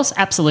get jealous?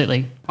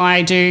 Absolutely.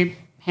 I do.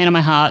 Hand on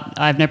my heart.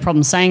 I have no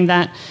problem saying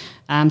that.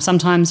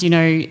 Sometimes, you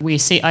know,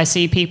 I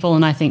see people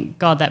and I think,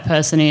 God, that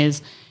person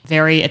is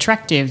very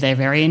attractive, they're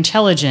very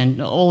intelligent,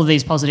 all of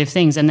these positive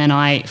things. And then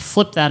I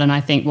flip that and I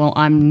think, well,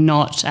 I'm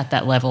not at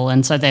that level.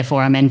 And so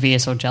therefore I'm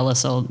envious or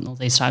jealous or all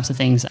these types of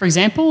things. For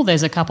example,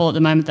 there's a couple at the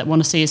moment that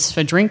want to see us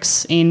for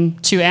drinks in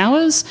 2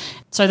 hours.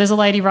 So there's a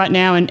lady right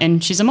now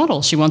and she's a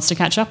model. She wants to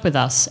catch up with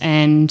us.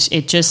 And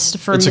it just...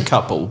 It's a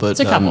couple,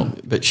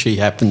 but she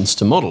happens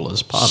to model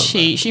as part of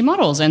that. She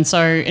models. And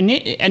so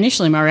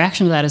initially my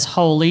reaction to that is,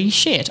 holy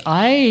shit,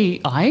 I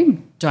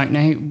don't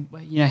know,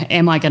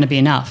 am I going to be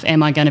enough?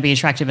 Am I going to be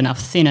attractive enough,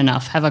 thin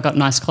enough? Have I got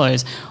nice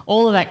clothes?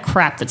 All of that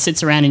crap that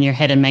sits around in your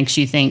head and makes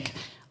you think,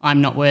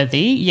 I'm not worthy.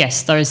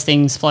 Yes, those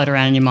things float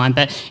around in your mind.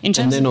 But in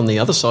terms and then on the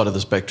other side of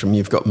the spectrum,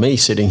 you've got me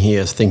sitting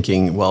here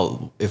thinking,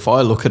 well, if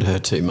I look at her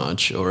too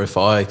much or if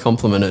I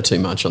compliment her too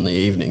much on the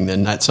evening,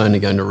 then that's only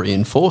going to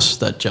reinforce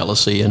that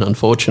jealousy. And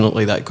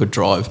unfortunately, that could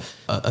drive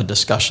a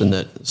discussion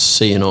that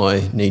C and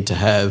I need to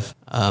have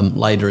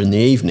later in the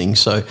evening.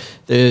 So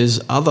there's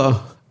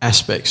other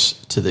aspects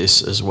to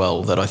this as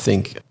well that I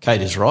think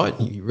Kate is right.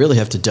 You really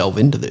have to delve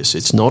into this.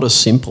 It's not as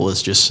simple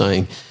as just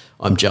saying,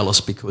 I'm jealous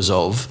because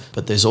of,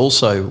 but there's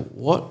also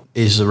what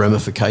is the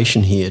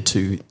ramification here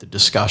to the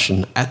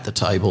discussion at the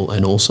table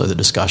and also the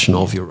discussion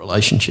of your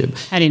relationship.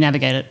 How do you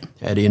navigate it?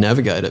 How do you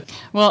navigate it?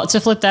 Well, to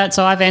flip that,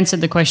 so I've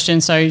answered the question.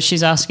 So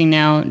she's asking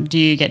now, do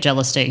you get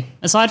jealous, D?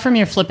 Aside from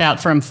your flip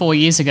out from 4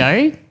 years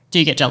ago, do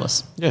you get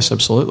jealous? Yes,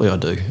 absolutely I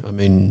do. I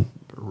mean,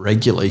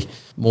 regularly,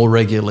 more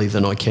regularly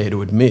than I care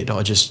to admit.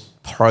 I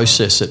just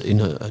process it in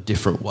a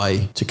different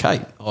way to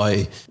Kate.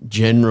 I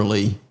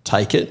generally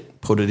take it,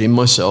 put it in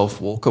myself,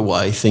 walk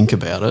away, think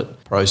about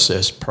it,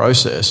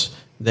 process,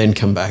 then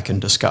come back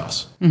and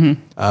discuss.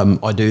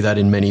 Mm-hmm. I do that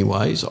in many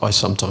ways. I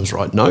sometimes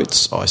write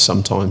notes. I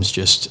sometimes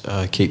just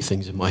keep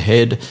things in my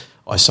head.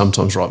 I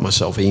sometimes write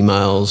myself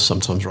emails,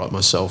 sometimes write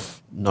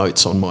myself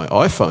notes on my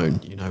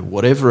iPhone,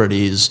 whatever it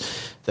is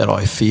that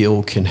I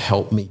feel can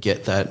help me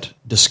get that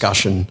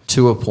discussion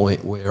to a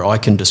point where I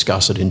can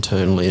discuss it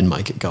internally and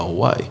make it go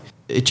away.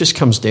 It just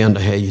comes down to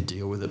how you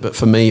deal with it. But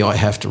for me, I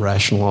have to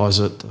rationalise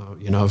it.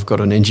 I've got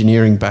an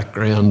engineering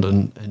background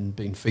and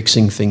been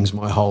fixing things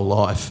my whole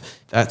life.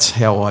 That's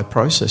how I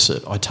process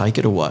it. I take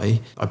it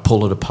away, I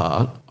pull it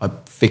apart, I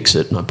fix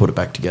it and I put it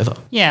back together.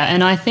 Yeah,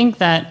 and I think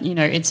that,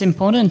 it's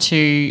important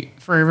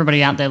for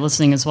everybody out there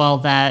listening as well,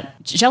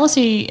 that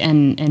jealousy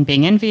and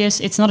being envious,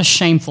 it's not a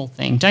shameful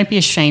thing. Don't be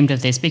ashamed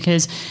of this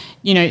because,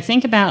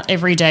 think about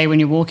every day when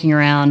you're walking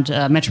around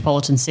a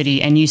metropolitan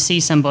city and you see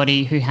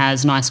somebody who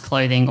has nice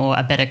clothing or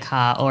a better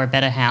car or a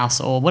better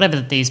house or whatever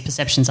these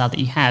perceptions are that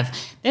you have.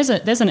 There's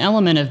an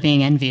element of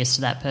being envious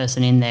to that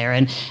person in there,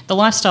 and the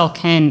lifestyle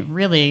can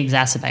really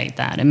exacerbate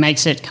that. It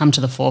makes it come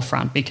to the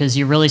forefront because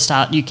you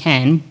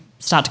can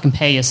start to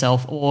compare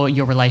yourself or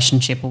your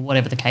relationship or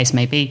whatever the case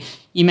may be.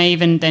 You may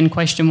even then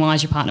question why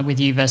is your partner with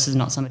you versus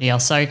not somebody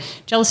else. So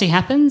jealousy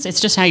happens. It's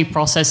just how you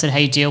process it, how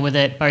you deal with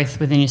it, both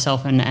within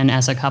yourself and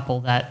as a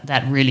couple,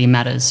 that really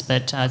matters.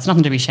 But it's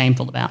nothing to be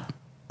shameful about.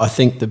 I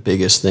think the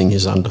biggest thing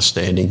is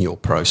understanding your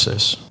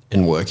process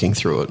and working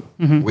through it.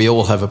 Mm-hmm. We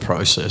all have a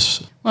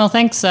process. Well,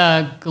 thanks,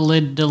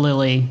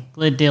 Gliddilily.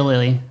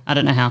 I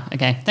don't know how.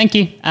 Okay, thank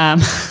you.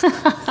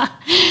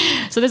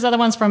 So there's other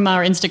ones from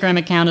our Instagram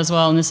account as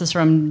well, and this is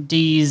from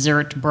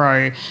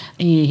DZertBro.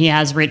 He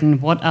has written,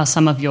 what are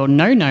some of your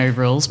no-no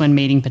rules when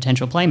meeting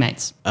potential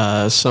playmates?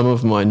 Some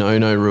of my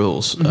no-no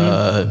rules.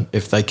 Mm-hmm.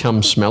 If they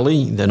come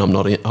smelly, then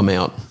I'm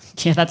out.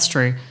 Yeah, that's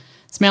true.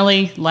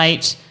 Smelly,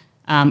 late.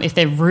 If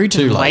they're rude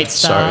to the wait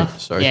staff.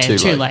 Sorry, yeah,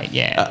 too late,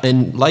 yeah.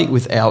 And late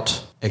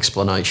without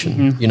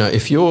explanation. Mm-hmm.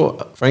 If you're,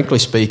 frankly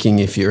speaking,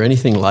 if you're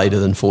anything later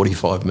than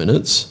 45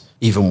 minutes,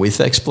 even with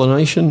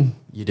explanation,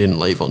 you didn't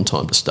leave on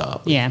time to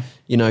start. Yeah.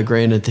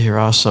 Granted, there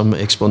are some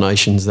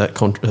explanations that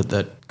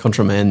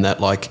contramand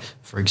that, like,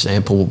 for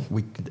example,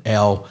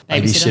 our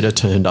babysitter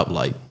turned up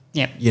late.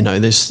 Yeah.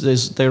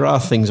 There are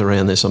things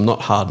around this. I'm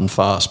not hard and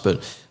fast,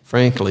 but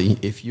frankly,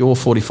 if you're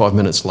 45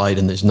 minutes late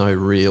and there's no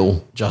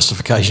real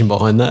justification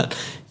behind that,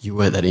 you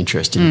weren't that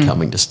interested in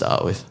coming to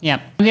start with. Yeah.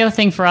 The other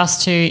thing for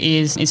us too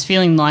is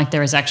feeling like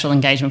there is actual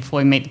engagement before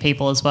we meet the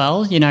people as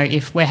well.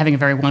 If we're having a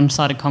very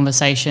one-sided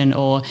conversation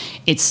or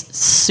it's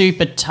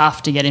super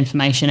tough to get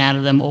information out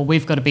of them or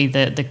we've got to be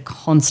the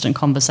constant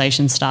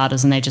conversation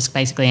starters and they're just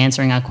basically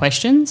answering our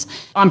questions,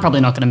 I'm probably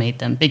not going to meet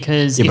them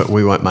because... Yeah, but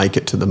we won't make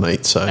it to the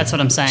meat. So that's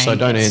what I'm saying. So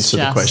don't answer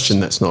the question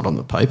that's not on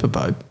the paper,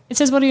 babe. It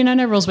says, what are your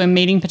no-no rules when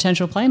meeting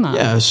potential playmates?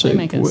 Yeah, so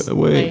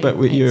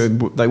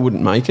they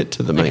wouldn't make it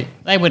to the meat.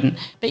 They wouldn't.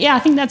 But yeah, I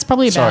think that's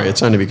probably about... Sorry,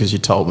 it's only because you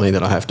told me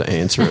that I have to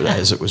answer it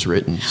as it was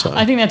written. So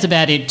I think that's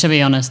about it, to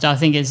be honest. I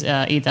think it's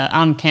either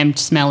unkempt,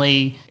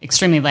 smelly,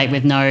 extremely late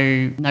with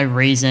no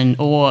reason,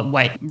 or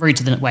rude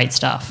to the wait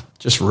staff.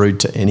 Just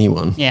rude to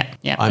anyone. Yeah.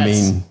 I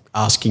mean,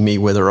 asking me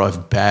whether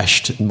I've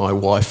bashed my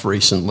wife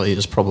recently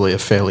is probably a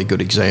fairly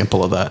good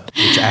example of that,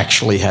 which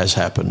actually has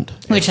happened.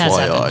 Which has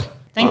happened.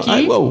 Thank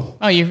you.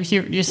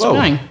 You're still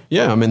going?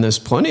 Yeah, I mean, there's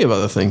plenty of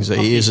other things.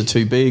 Their ears are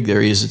too big,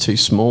 their ears are too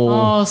small.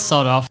 Oh,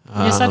 sod off.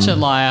 You're such a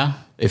liar.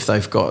 If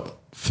they've got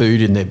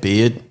food in their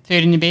beard.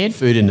 Food in your beard?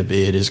 Food in the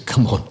beard is,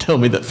 come on, tell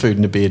me that food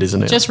in the beard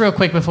isn't out. Just real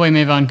quick before we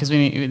move on, because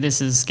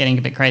this is getting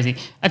a bit crazy.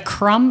 A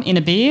crumb in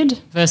a beard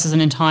versus an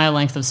entire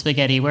length of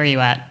spaghetti. Where are you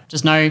at?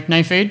 Just no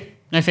food?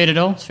 No food at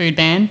all? Food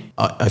ban?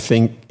 I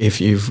think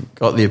if you've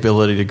got the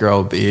ability to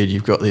grow a beard,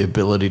 you've got the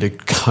ability to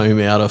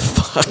comb out a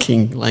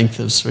fucking length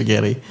of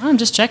spaghetti. I'm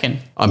just checking.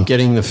 I'm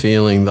getting the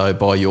feeling, though,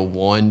 by your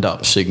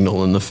wind-up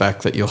signal and the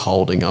fact that you're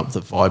holding up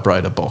the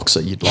vibrator box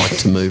that you'd like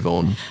to move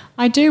on.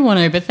 I do want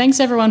to, but thanks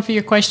everyone for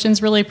your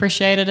questions. Really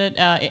appreciated it.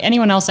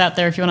 Anyone else out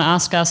there, if you want to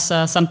ask us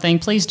something,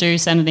 please do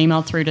send an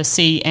email through to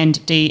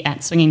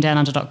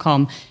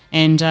cnd@swingingdownunder.com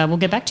and we'll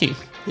get back to you.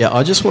 Yeah,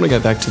 I just want to go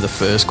back to the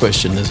first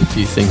question. There's a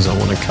few things I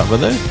want to cover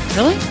there.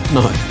 Really?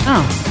 No.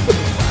 Oh.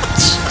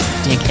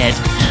 Dickhead.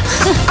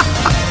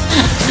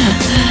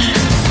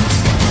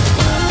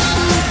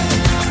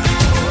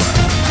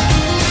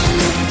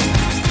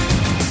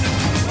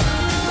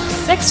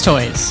 Sex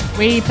toys.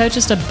 We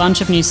purchased a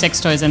bunch of new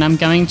sex toys and I'm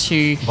going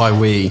to... By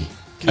we,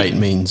 Kate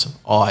means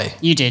I.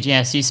 You did,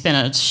 yes. You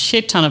spent a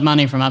shit ton of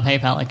money from our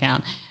PayPal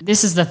account.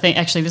 This is the thing.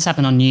 Actually, this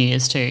happened on New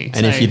Year's too.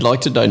 And if you'd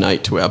like to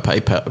donate to our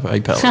PayPal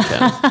account,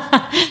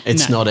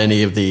 it's not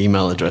any of the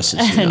email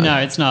addresses. You know. No,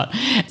 it's not.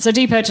 So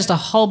Dee purchased a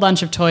whole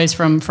bunch of toys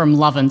from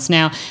Lovense.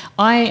 Now,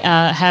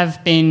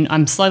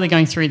 I'm slowly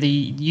going through the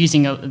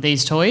using of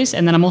these toys,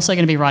 and then I'm also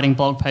going to be writing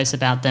blog posts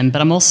about them,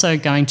 but I'm also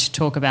going to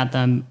talk about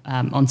them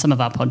on some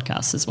of our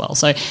podcasts as well.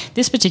 So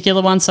this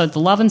particular one, so the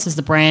Lovense is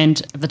the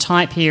brand. The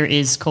type here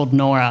is called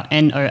Nora,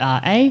 Nora.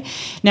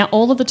 Now,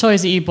 all of the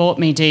toys that you bought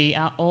me, Dee,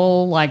 are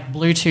all like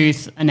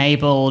Bluetooth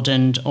enabled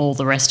and all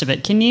the rest of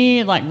it. Can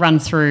you like run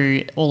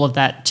through all of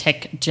that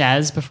tech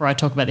jazz before I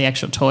talk about the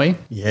actual toy?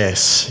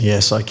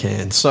 Yes, I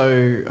can.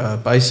 So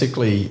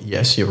basically,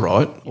 yes, you're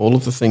right. All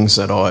of the things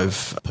that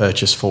I've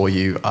purchased for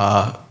you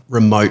are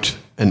remote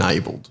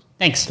enabled.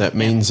 Thanks. That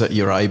means that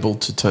you're able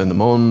to turn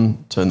them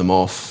on, turn them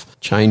off,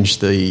 change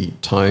the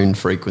tone,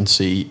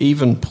 frequency,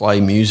 even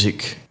play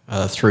music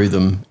through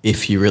them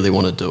if you really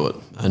want to do it.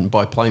 And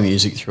by play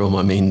music through them,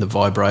 I mean the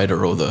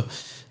vibrator or the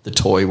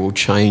toy will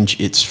change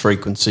its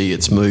frequency,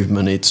 its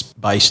movement, its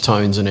bass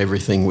tones and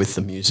everything with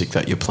the music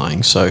that you're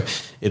playing. So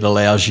it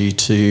allows you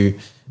to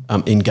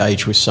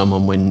engage with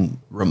someone when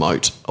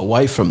remote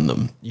away from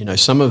them. You know,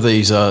 some of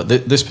these are,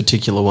 this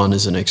particular one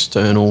is an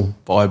external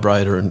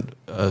vibrator and,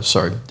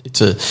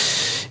 it's a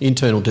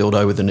internal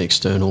dildo with an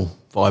external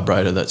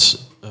vibrator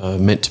that's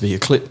meant to be a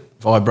clip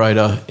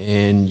vibrator,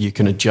 and you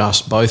can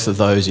adjust both of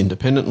those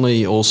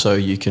independently. Also,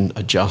 you can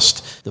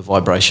adjust the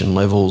vibration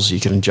levels. You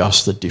can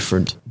adjust the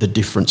different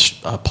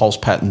pulse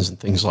patterns and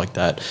things like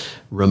that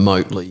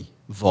remotely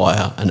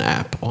via an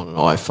app on an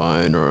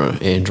iPhone or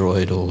an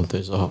Android, or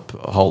there's a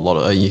whole lot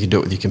of... You can do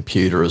it with your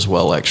computer as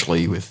well,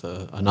 actually, with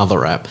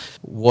another app.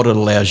 What it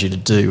allows you to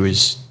do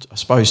is, I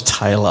suppose,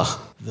 tailor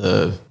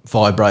the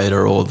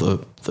vibrator or the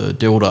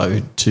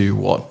dildo to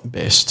what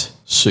best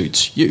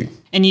suits you.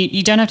 And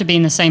you don't have to be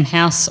in the same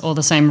house or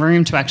the same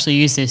room to actually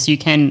use this. You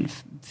can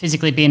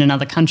physically be in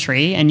another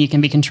country and you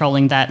can be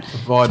controlling that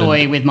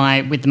toy with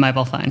the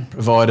mobile phone.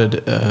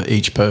 Provided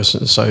each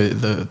person, so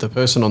the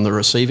person on the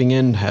receiving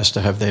end has to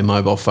have their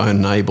mobile phone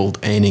enabled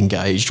and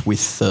engaged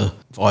with the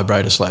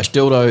vibrator /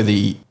 dildo.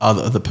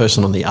 The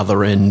person on the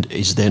other end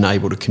is then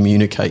able to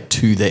communicate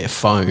to their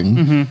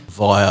phone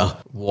via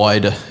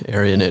wider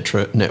area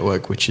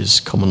network, which is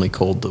commonly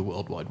called the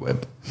World Wide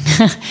Web.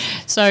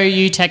 So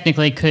you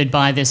technically could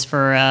buy this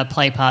for a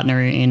play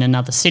partner in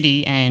another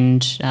city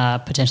and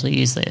potentially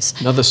use this.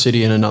 Another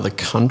city in another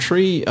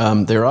country.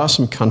 There are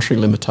some country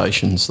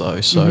limitations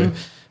though. So,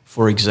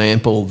 for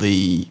example,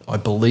 I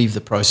believe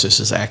the process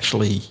is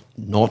actually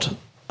not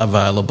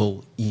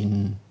available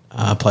in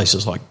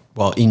places like,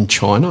 in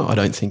China, I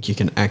don't think you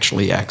can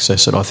actually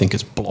access it. I think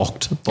it's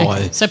blocked by...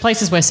 Okay. So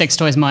places where sex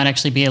toys might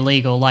actually be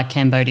illegal, like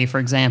Cambodia, for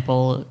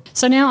example.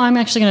 So now I'm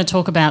actually going to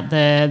talk about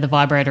the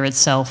vibrator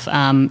itself.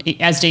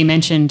 As Dee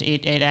mentioned,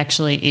 it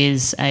actually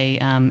is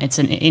it's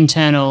an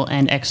internal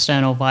and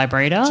external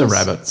vibrator. It's a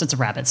rabbit. So it's a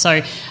rabbit.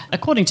 So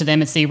according to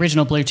them, it's the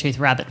original Bluetooth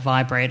rabbit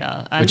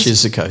vibrator. Which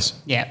is the case.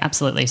 Yeah,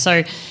 absolutely.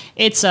 So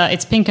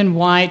it's pink and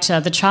white.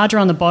 The charger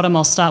on the bottom,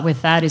 I'll start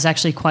with that, is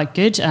actually quite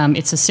good.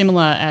 It's as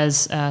similar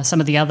as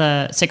some of the other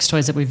sex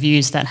toys that we've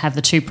used that have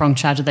the two-prong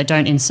charger. They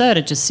don't insert,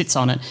 it just sits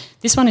on it.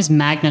 This one is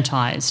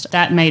magnetized.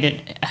 That made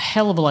it a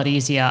hell of a lot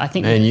easier. I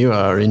think. Man, you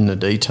are in the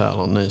detail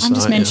on this. I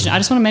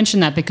just want to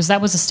mention that because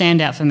that was a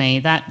standout for me.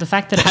 The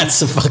fact that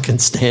that's a fucking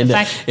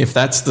standout. If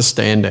that's the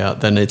standout,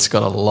 then it's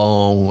got a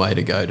long way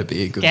to go to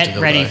be a good dildo. Get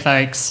ready,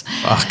 folks.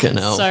 Fucking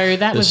hell. So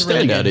that was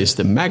really good. The standout is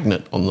the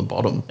magnet on the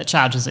bottom. That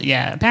charges it.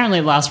 Yeah. Apparently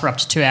it lasts for up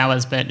to 2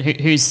 hours, but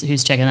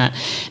who's checking that?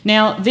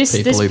 Now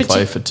people who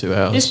play for 2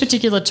 hours. This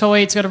particular toy,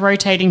 it's got a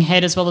rotating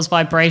head as well as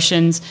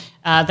vibrations.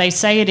 They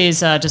say it is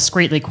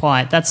discreetly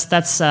quiet.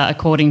 That's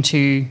according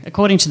to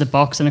the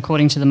box and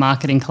according to the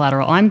marketing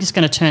collateral. I'm just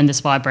going to turn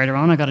this vibrator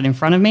on. I got it in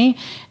front of me,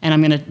 and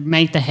I'm going to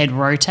make the head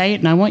rotate.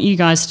 And I want you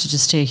guys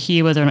to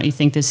hear whether or not you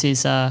think this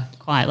is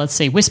quiet. Let's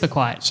see. Whisper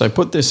quiet. So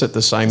put this at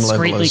the same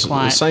level as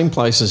quiet. the same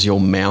place as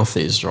your mouth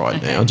is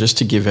right now, just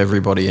to give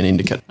everybody an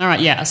indicator. All right.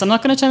 Yeah. So I'm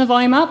not going to turn the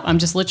volume up. I'm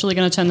just literally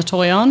going to turn the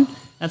toy on.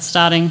 That's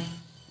starting.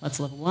 That's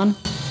level 1.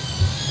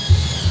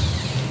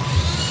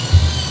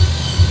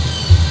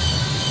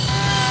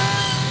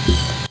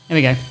 There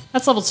we go.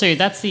 That's level 2.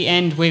 That's the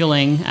end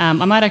wiggling. I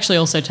might actually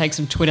also take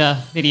some Twitter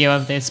video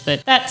of this,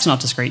 but that's not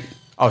discreet.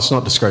 Oh, it's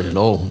not discreet at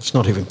all. It's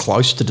not even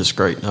close to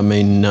discreet. I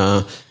mean,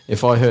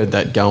 if I heard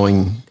that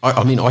going,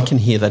 I can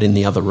hear that in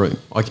the other room.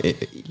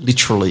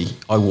 Literally,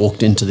 I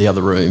walked into the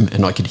other room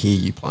and I could hear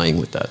you playing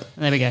with that.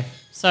 There we go.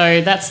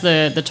 So that's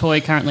the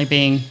toy currently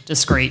being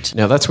discreet.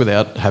 Now, that's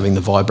without having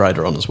the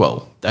vibrator on as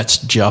well. That's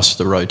just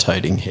the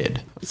rotating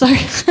head. So,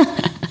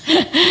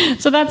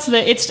 so that's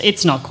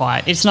it's not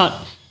quiet.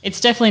 It's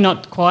definitely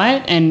not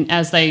quiet, and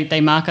as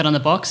they mark it on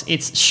the box,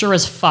 it's sure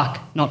as fuck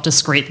not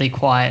discreetly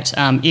quiet.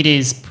 It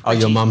is. Oh,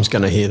 your mum's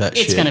going to hear that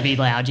shit. It's going to be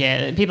loud,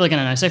 yeah. People are going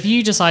to know. So if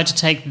you decide to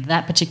take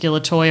that particular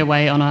toy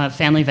away on a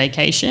family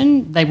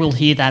vacation, they will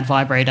hear that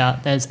vibrator.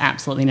 There's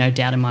absolutely no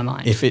doubt in my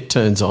mind. If it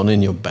turns on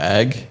in your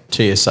bag,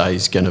 TSA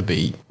is going to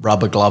be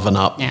rubber gloving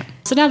up. Yeah.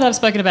 So now that I've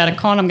spoken about a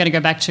con, I'm going to go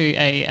back to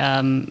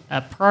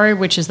a pro,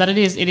 which is that it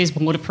is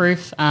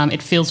waterproof.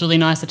 It feels really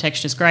nice. The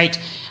texture's great.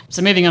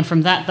 So moving on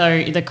from that,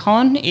 though, the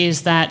con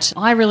is that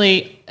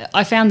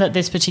I found that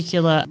this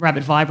particular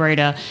rabbit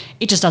vibrator,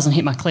 it just doesn't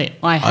hit my clit.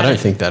 I don't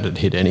think that'd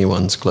hit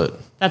anyone's clit.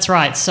 That's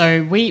right.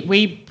 So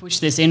we pushed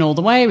this in all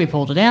the way. We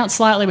pulled it out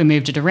slightly. We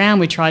moved it around.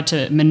 We tried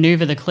to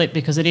manoeuvre the clit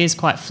because it is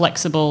quite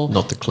flexible.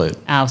 Not the clit.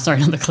 Oh,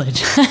 sorry, not the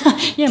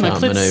clit. Yeah, my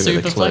clit's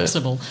super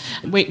flexible.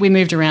 We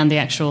moved around the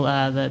actual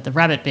the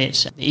rabbit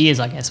bit, the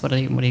ears, I guess. What do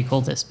you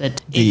call this?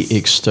 But the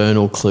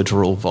external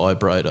clitoral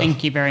vibrator.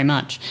 Thank you very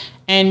much.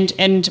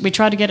 And we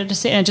tried to get it to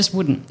sit, and it just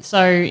wouldn't.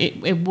 So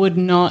it would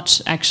not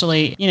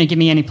actually, give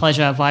me any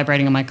pleasure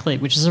vibrating on my clit,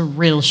 which is a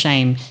real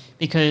shame.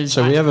 Because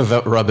we have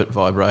a rabbit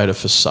vibrator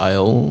for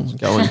sale,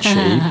 going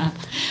cheap.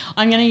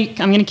 I'm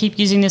gonna keep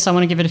using this. I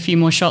want to give it a few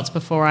more shots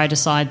before I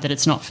decide that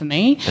it's not for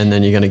me. And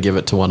then you're going to give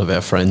it to one of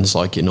our friends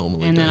like you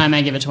normally do. And then I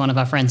may give it to one of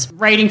our friends.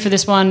 Rating for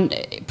this one,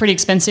 pretty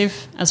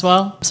expensive as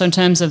well. So in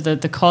terms of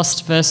the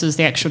cost versus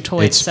the actual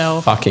toy itself.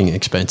 It's fucking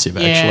expensive,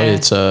 actually.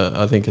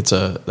 Yeah. I think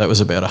that was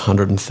about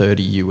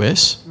 130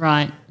 US.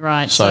 Right.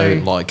 So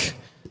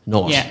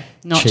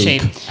not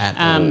cheap at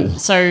all.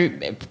 So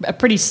a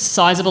pretty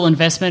sizable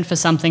investment for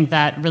something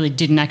that really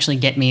didn't actually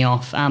get me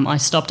off. I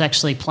stopped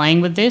actually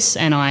playing with this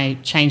and I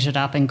changed it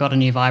up and got a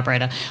new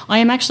vibrator. I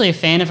am actually a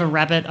fan of a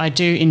rabbit. I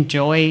do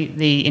enjoy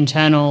the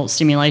internal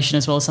stimulation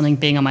as well as something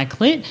being on my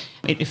clit.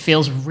 It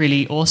feels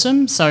really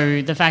awesome.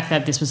 So the fact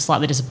that this was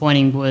slightly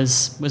disappointing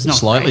was not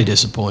slightly great.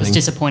 disappointing. It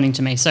was disappointing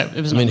to me. So it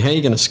was. I mean, how are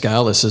you going to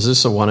scale this? Is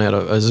this a 1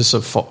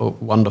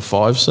 to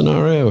 5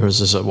 scenario, or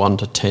is this a 1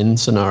 to 10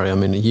 scenario? I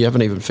mean, you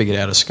haven't even figured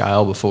out a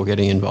scale before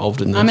getting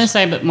involved in this. I'm going to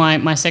say, but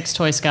my sex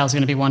toy scale is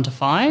going to be 1 to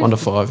 5. 1 to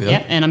 5, yeah.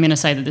 Yeah, and I'm going to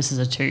say that this is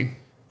a 2.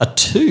 A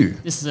 2?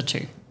 This is a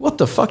 2. What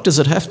the fuck does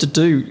it have to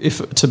do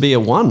to be a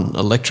 1?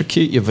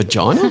 Electrocute your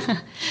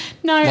vagina?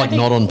 No,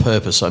 not on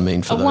purpose. I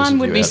mean, for a those 1 of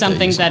would you be out there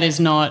something using. that is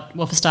not.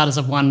 Well, for starters,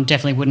 a 1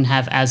 definitely wouldn't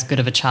have as good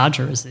of a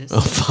charger as this.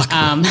 Oh fuck!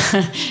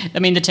 I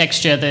mean, the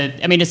texture.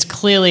 It's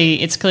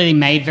clearly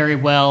made very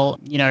well.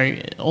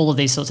 All of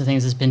these sorts of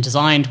things has been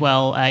designed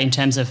well in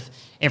terms of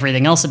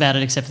everything else about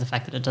it, except for the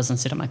fact that it doesn't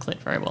sit on my clit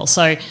very well.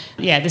 So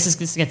yeah,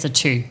 this gets a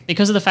 2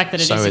 because of the fact that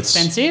it is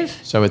expensive.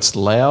 So it's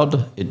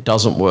loud, it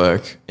doesn't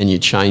work, and you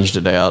changed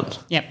it out.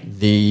 Yep.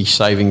 The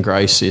saving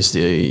grace is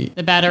the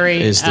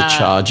battery, is the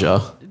charger.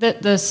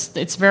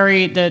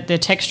 The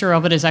texture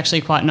of it is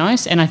actually quite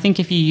nice, and I think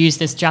if you use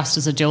this just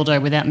as a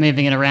dildo without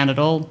moving it around at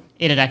all,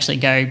 it'd actually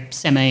go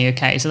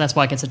semi-okay. So that's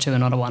why it gets a 2 and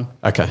not a 1.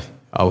 Okay.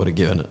 I would have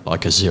given it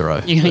like a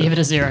 0. You're going to give it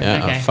a 0?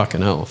 Yeah, okay. Fucking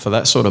hell. For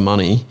that sort of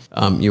money,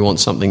 you want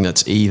something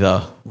that's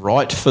either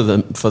right for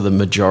the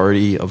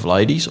majority of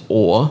ladies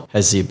or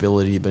has the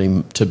ability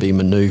to be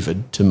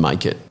manoeuvred to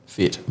make it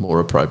fit more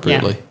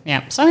appropriately.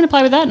 Yeah. So I'm going to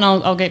play with that and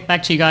I'll get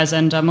back to you guys,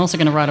 and I'm also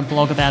going to write a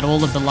blog about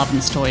all of the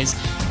Lovense toys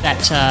that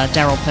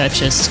Daryl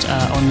purchased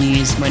on New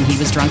Year's when he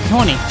was drunk and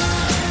horny.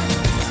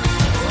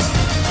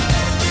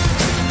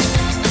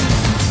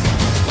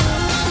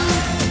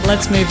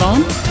 Let's move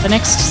on. The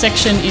next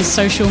section is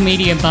social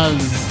media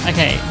buzz.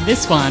 Okay,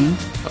 this one.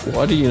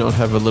 Why do you not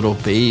have a little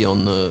B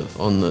on the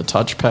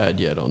touchpad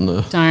yet?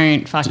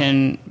 Don't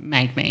fucking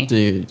make me.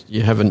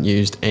 You haven't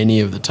used any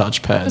of the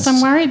touchpads. Because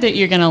I'm worried that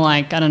you're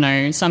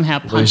gonna somehow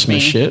punch lose me.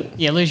 Lose my shit?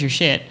 Yeah, lose your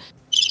shit.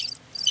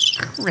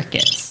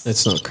 Crickets.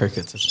 It's not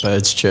crickets. It's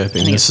birds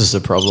chirping. This is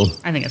the problem.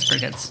 I think it's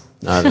crickets.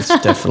 No, that's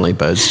definitely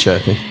birds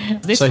chirping.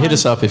 Hit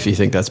us up if you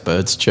think that's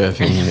birds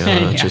chirping.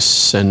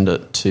 Just send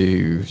it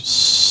to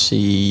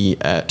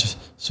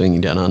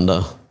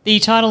c@swingingdownunder. The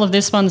title of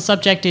this one, the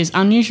subject is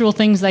Unusual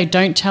Things They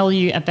Don't Tell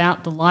You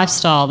About the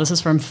Lifestyle. This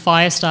is from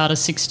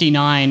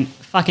Firestarter69.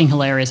 fucking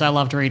hilarious. I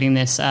loved reading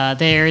this.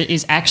 There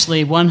is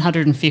actually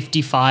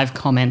 155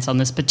 comments on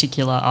this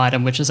particular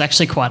item, which is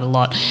actually quite a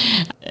lot.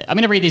 I'm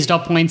going to read these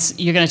dot points.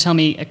 You're going to tell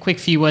me a quick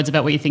few words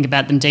about what you think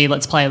about them, Dee.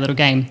 Let's play a little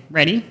game.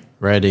 Ready?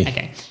 Ready.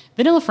 Okay.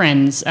 Vanilla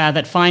friends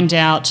that find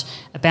out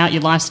about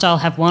your lifestyle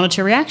have one or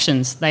two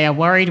reactions. They are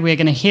worried we're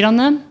going to hit on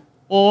them,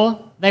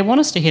 or they want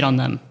us to hit on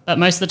them. But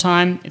most of the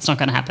time, it's not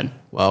going to happen.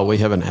 Well, we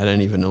haven't had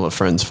any vanilla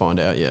friends find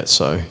out yet,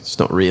 so it's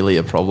not really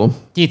a problem.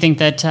 Do you think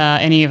that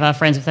any of our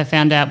friends, if they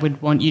found out,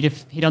 would want you to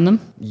hit on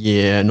them?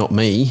 Yeah, not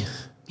me.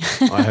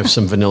 I have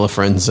some vanilla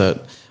friends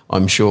that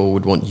I'm sure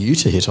would want you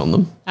to hit on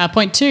them.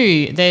 Point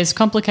 2, there's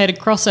complicated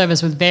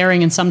crossovers with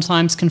varying and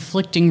sometimes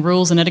conflicting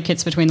rules and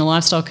etiquettes between the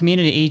lifestyle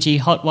community, e.g.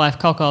 hot wife,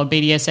 cuckold,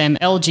 BDSM,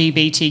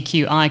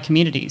 LGBTQI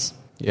communities.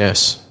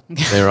 Yes,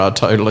 there are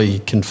totally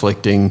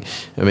conflicting.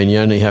 I mean, you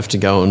only have to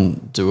go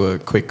and do a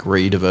quick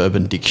read of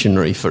Urban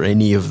Dictionary for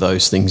any of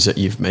those things that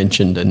you've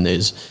mentioned, and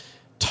there's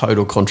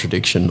total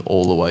contradiction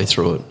all the way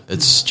through it.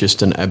 It's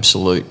just an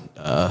absolute,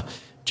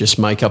 just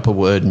make up a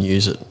word and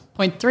use it.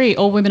 Point 3,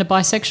 all women are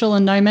bisexual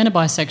and no men are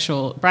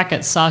bisexual.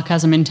 Brackets,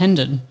 sarcasm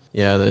intended.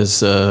 Yeah,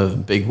 there's a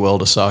big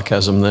world of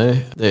sarcasm there.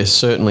 There's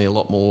certainly a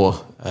lot more,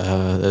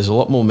 there's a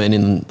lot more men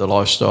in the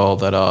lifestyle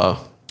that are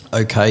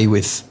okay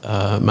with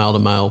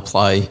male-to-male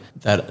play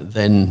that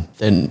then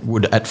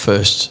would at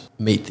first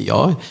meet the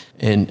eye.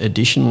 And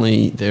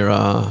additionally, there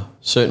are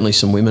certainly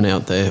some women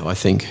out there, I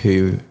think,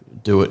 who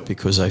do it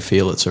because they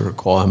feel it's a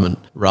requirement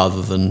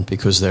rather than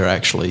because they're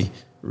actually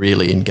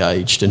really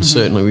engaged. And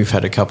certainly we've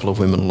had a couple of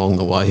women along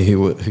the way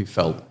who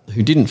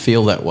didn't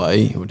feel that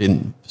way, or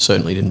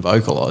certainly didn't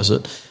vocalise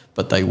it,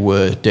 but they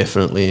were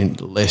definitely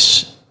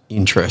less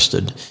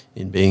interested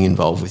in being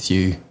involved with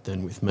you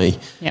than with me.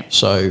 Yep.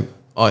 So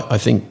I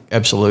think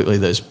absolutely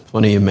there's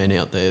plenty of men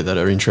out there that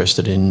are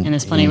interested in... And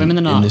there's plenty of women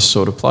that aren't. In this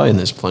sort of play, and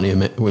there's plenty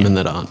of women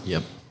that aren't,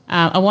 yep.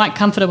 A white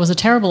comforter was a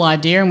terrible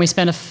idea, and we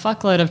spent a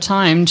fuckload of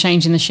time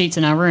changing the sheets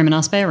in our room, in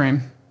our spare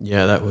room.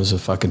 Yeah, that was a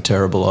fucking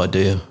terrible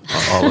idea.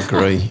 I'll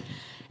agree.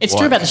 It's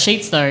true about the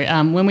sheets, though.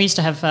 When we used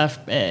to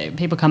have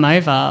people come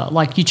over,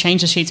 like, you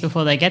change the sheets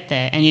before they get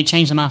there and you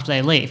change them after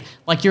they leave.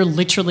 Like, you're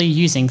literally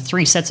using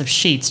 3 sets of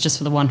sheets just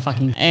for the one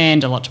fucking...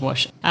 And a lot to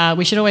wash.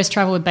 We should always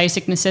travel with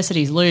basic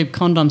necessities: lube,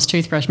 condoms,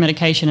 toothbrush,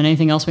 medication, and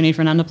anything else we need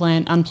for an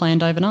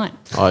unplanned overnight.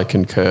 I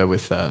concur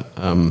with that.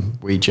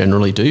 We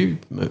generally do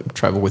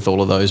travel with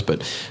all of those,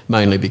 but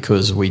mainly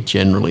because we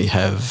generally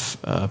have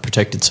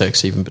protected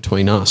sex even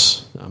between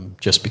us,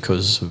 just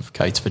because of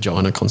Kate's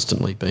vagina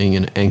constantly being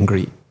an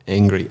angry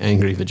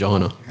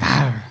vagina.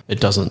 It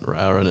doesn't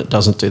roar, and it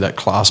doesn't do that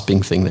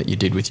clasping thing that you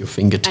did with your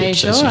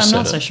fingertips. Are you sure? I'm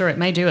not so sure. It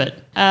may do it.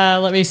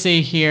 Let me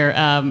see here.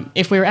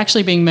 If we were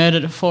actually being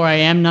murdered at 4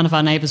 a.m, none of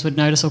our neighbours would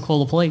notice or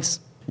call the police.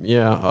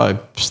 Yeah, I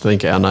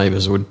think our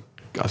neighbours would.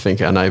 I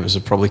think our neighbours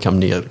would probably come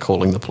near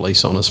calling the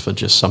police on us for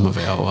just some of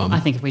our I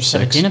think if we just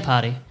had a dinner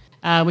party.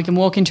 We can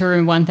walk into a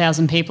room with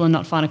 1,000 people and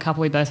not find a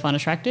couple we both find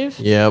attractive.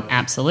 Yep.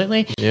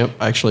 Absolutely. Yep.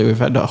 Actually, we've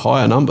had a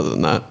higher number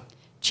than that.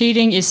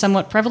 Cheating is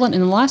somewhat prevalent in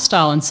the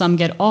lifestyle, and some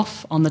get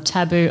off on the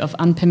taboo of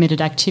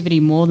unpermitted activity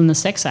more than the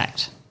sex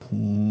act.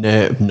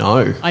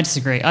 No. I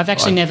disagree. I've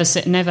actually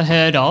never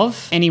heard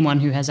of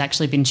anyone who has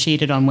actually been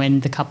cheated on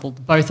when the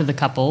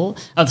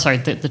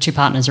two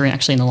partners are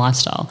actually in the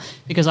lifestyle,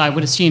 because I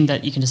would assume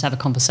that you can just have a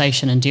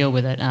conversation and deal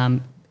with it.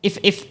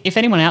 If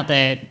anyone out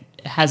there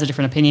has a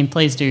different opinion,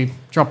 please do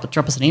drop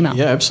us an email.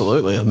 Yeah,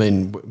 absolutely. I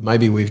mean,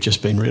 maybe we've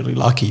just been really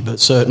lucky, but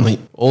certainly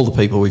all the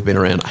people we've been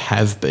around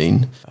have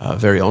been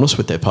very honest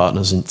with their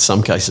partners, in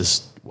some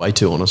cases way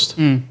too honest.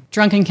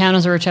 Drunk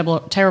encounters are a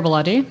terrible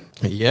idea.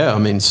 Yeah, I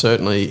mean,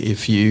 certainly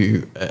if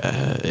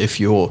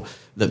you're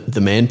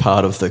the man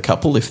part of the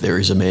couple, if there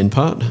is a man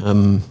part,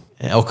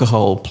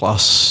 alcohol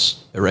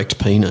plus erect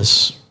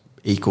penis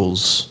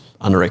equals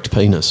unerect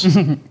penis.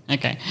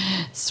 Okay.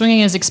 Swinging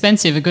is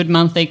expensive. A good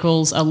month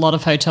equals a lot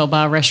of hotel,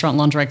 bar, restaurant,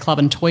 lingerie, club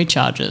and toy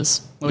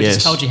charges. Well, we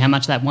just told you how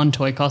much that one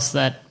toy cost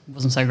that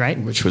wasn't so great.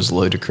 Which was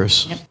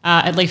ludicrous. Yep.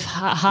 At least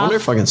half... I wonder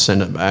if I can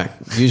send it back.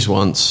 Use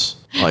once.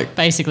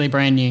 Basically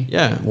brand new.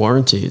 Yeah,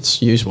 warranty. It's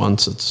use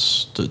once.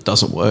 It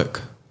doesn't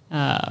work.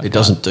 It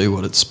doesn't do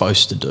what it's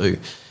supposed to do.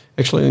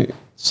 Actually,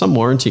 some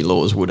warranty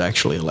laws would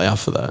actually allow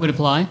for that. Would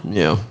apply?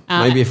 Yeah.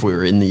 Maybe if we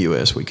were in the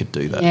US, we could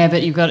do that. Yeah,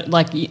 but you've got,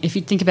 if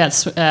you think about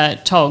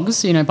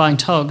togs, buying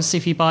togs,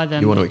 if you buy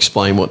them... You want to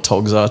explain what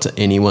togs are to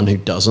anyone who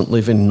doesn't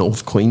live in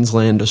North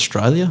Queensland,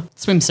 Australia?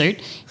 Swimsuit.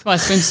 If you buy a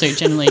swimsuit,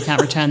 generally you can't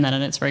return that,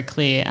 and it's very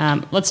clear.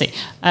 Let's see.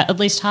 At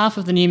least half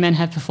of the new men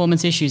have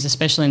performance issues,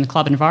 especially in the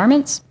club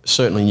environments.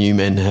 Certainly new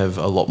men have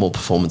a lot more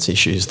performance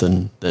issues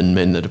than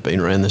men that have been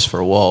around this for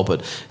a while,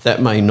 but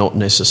that may not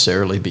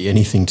necessarily be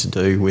anything to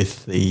do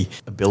with the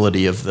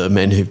ability of the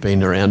men who've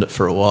been around it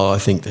for a while. I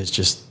think there's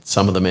just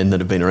some of the men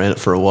that have been around it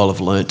for a while have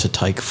learnt to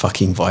take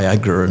fucking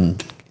Viagra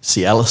and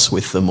Cialis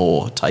with them,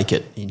 or take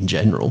it in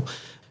general.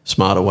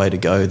 Smarter way to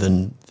go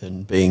than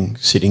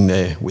sitting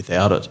there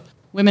without it.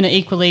 Women are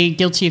equally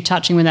guilty of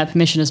touching without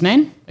permission as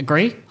men.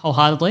 Agree,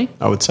 wholeheartedly.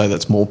 I would say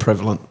that's more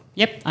prevalent.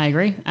 Yep, I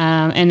agree.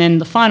 And then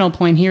the final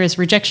point here is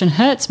rejection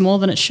hurts more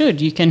than it should.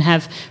 You can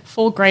have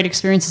 4 great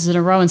experiences in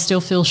a row and still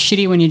feel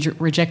shitty when you're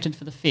rejected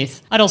for the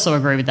 5th. I'd also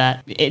agree with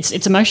that.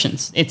 It's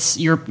emotions. It's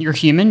you're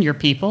human, you're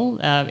people.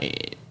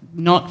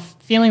 Not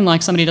feeling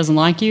like somebody doesn't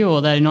like you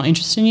or they're not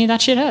interested in you,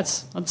 that shit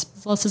hurts.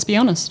 Let's just be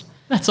honest.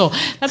 That's all.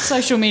 That's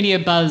social media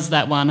buzz,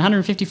 that one.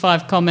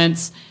 155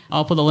 comments.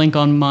 I'll put the link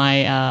on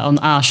on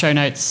our show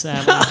notes when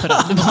I put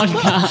up the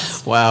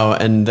podcast. Wow,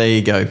 and there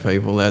you go,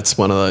 people. That's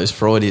one of those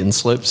Freudian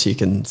slips. You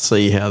can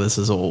see how this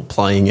is all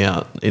playing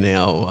out in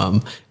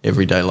our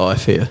everyday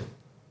life here.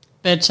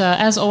 But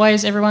as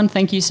always, everyone,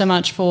 thank you so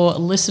much for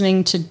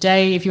listening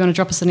today. If you want to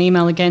drop us an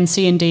email again,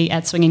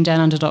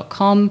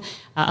 cnd@swingingdownunder.com.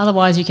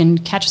 Otherwise, you can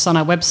catch us on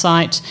our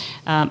website.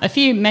 A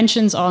few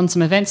mentions on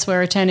some events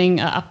we're attending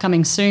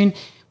upcoming soon.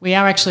 We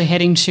are actually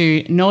heading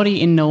to Naughty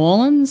in New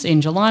Orleans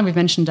in July. We've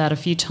mentioned that a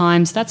few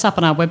times. That's up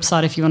on our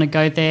website if you want to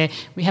go there.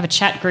 We have a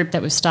chat group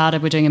that we've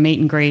started. We're doing a meet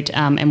and greet,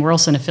 and we're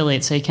also an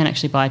affiliate, so you can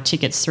actually buy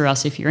tickets through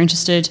us if you're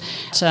interested.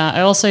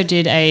 I also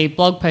did a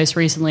blog post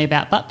recently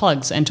about butt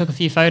plugs and took a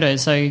few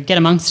photos, so get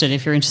amongst it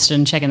if you're interested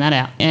in checking that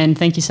out. And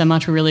thank you so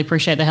much. We really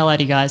appreciate the hell out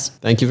of you guys.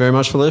 Thank you very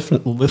much for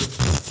listening.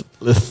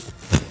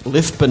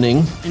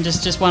 And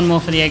just one more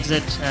for the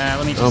exit.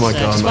 Let me just. Oh my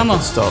God! Just Make one more.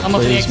 it stop. One more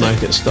Please for the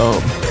exit. make it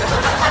stop.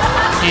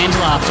 And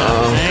laughter.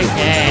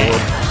 Okay.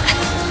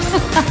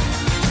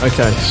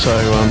 Okay, so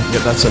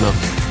that's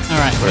enough. All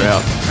right. We're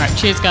out. All right.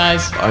 Cheers,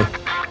 guys. Bye.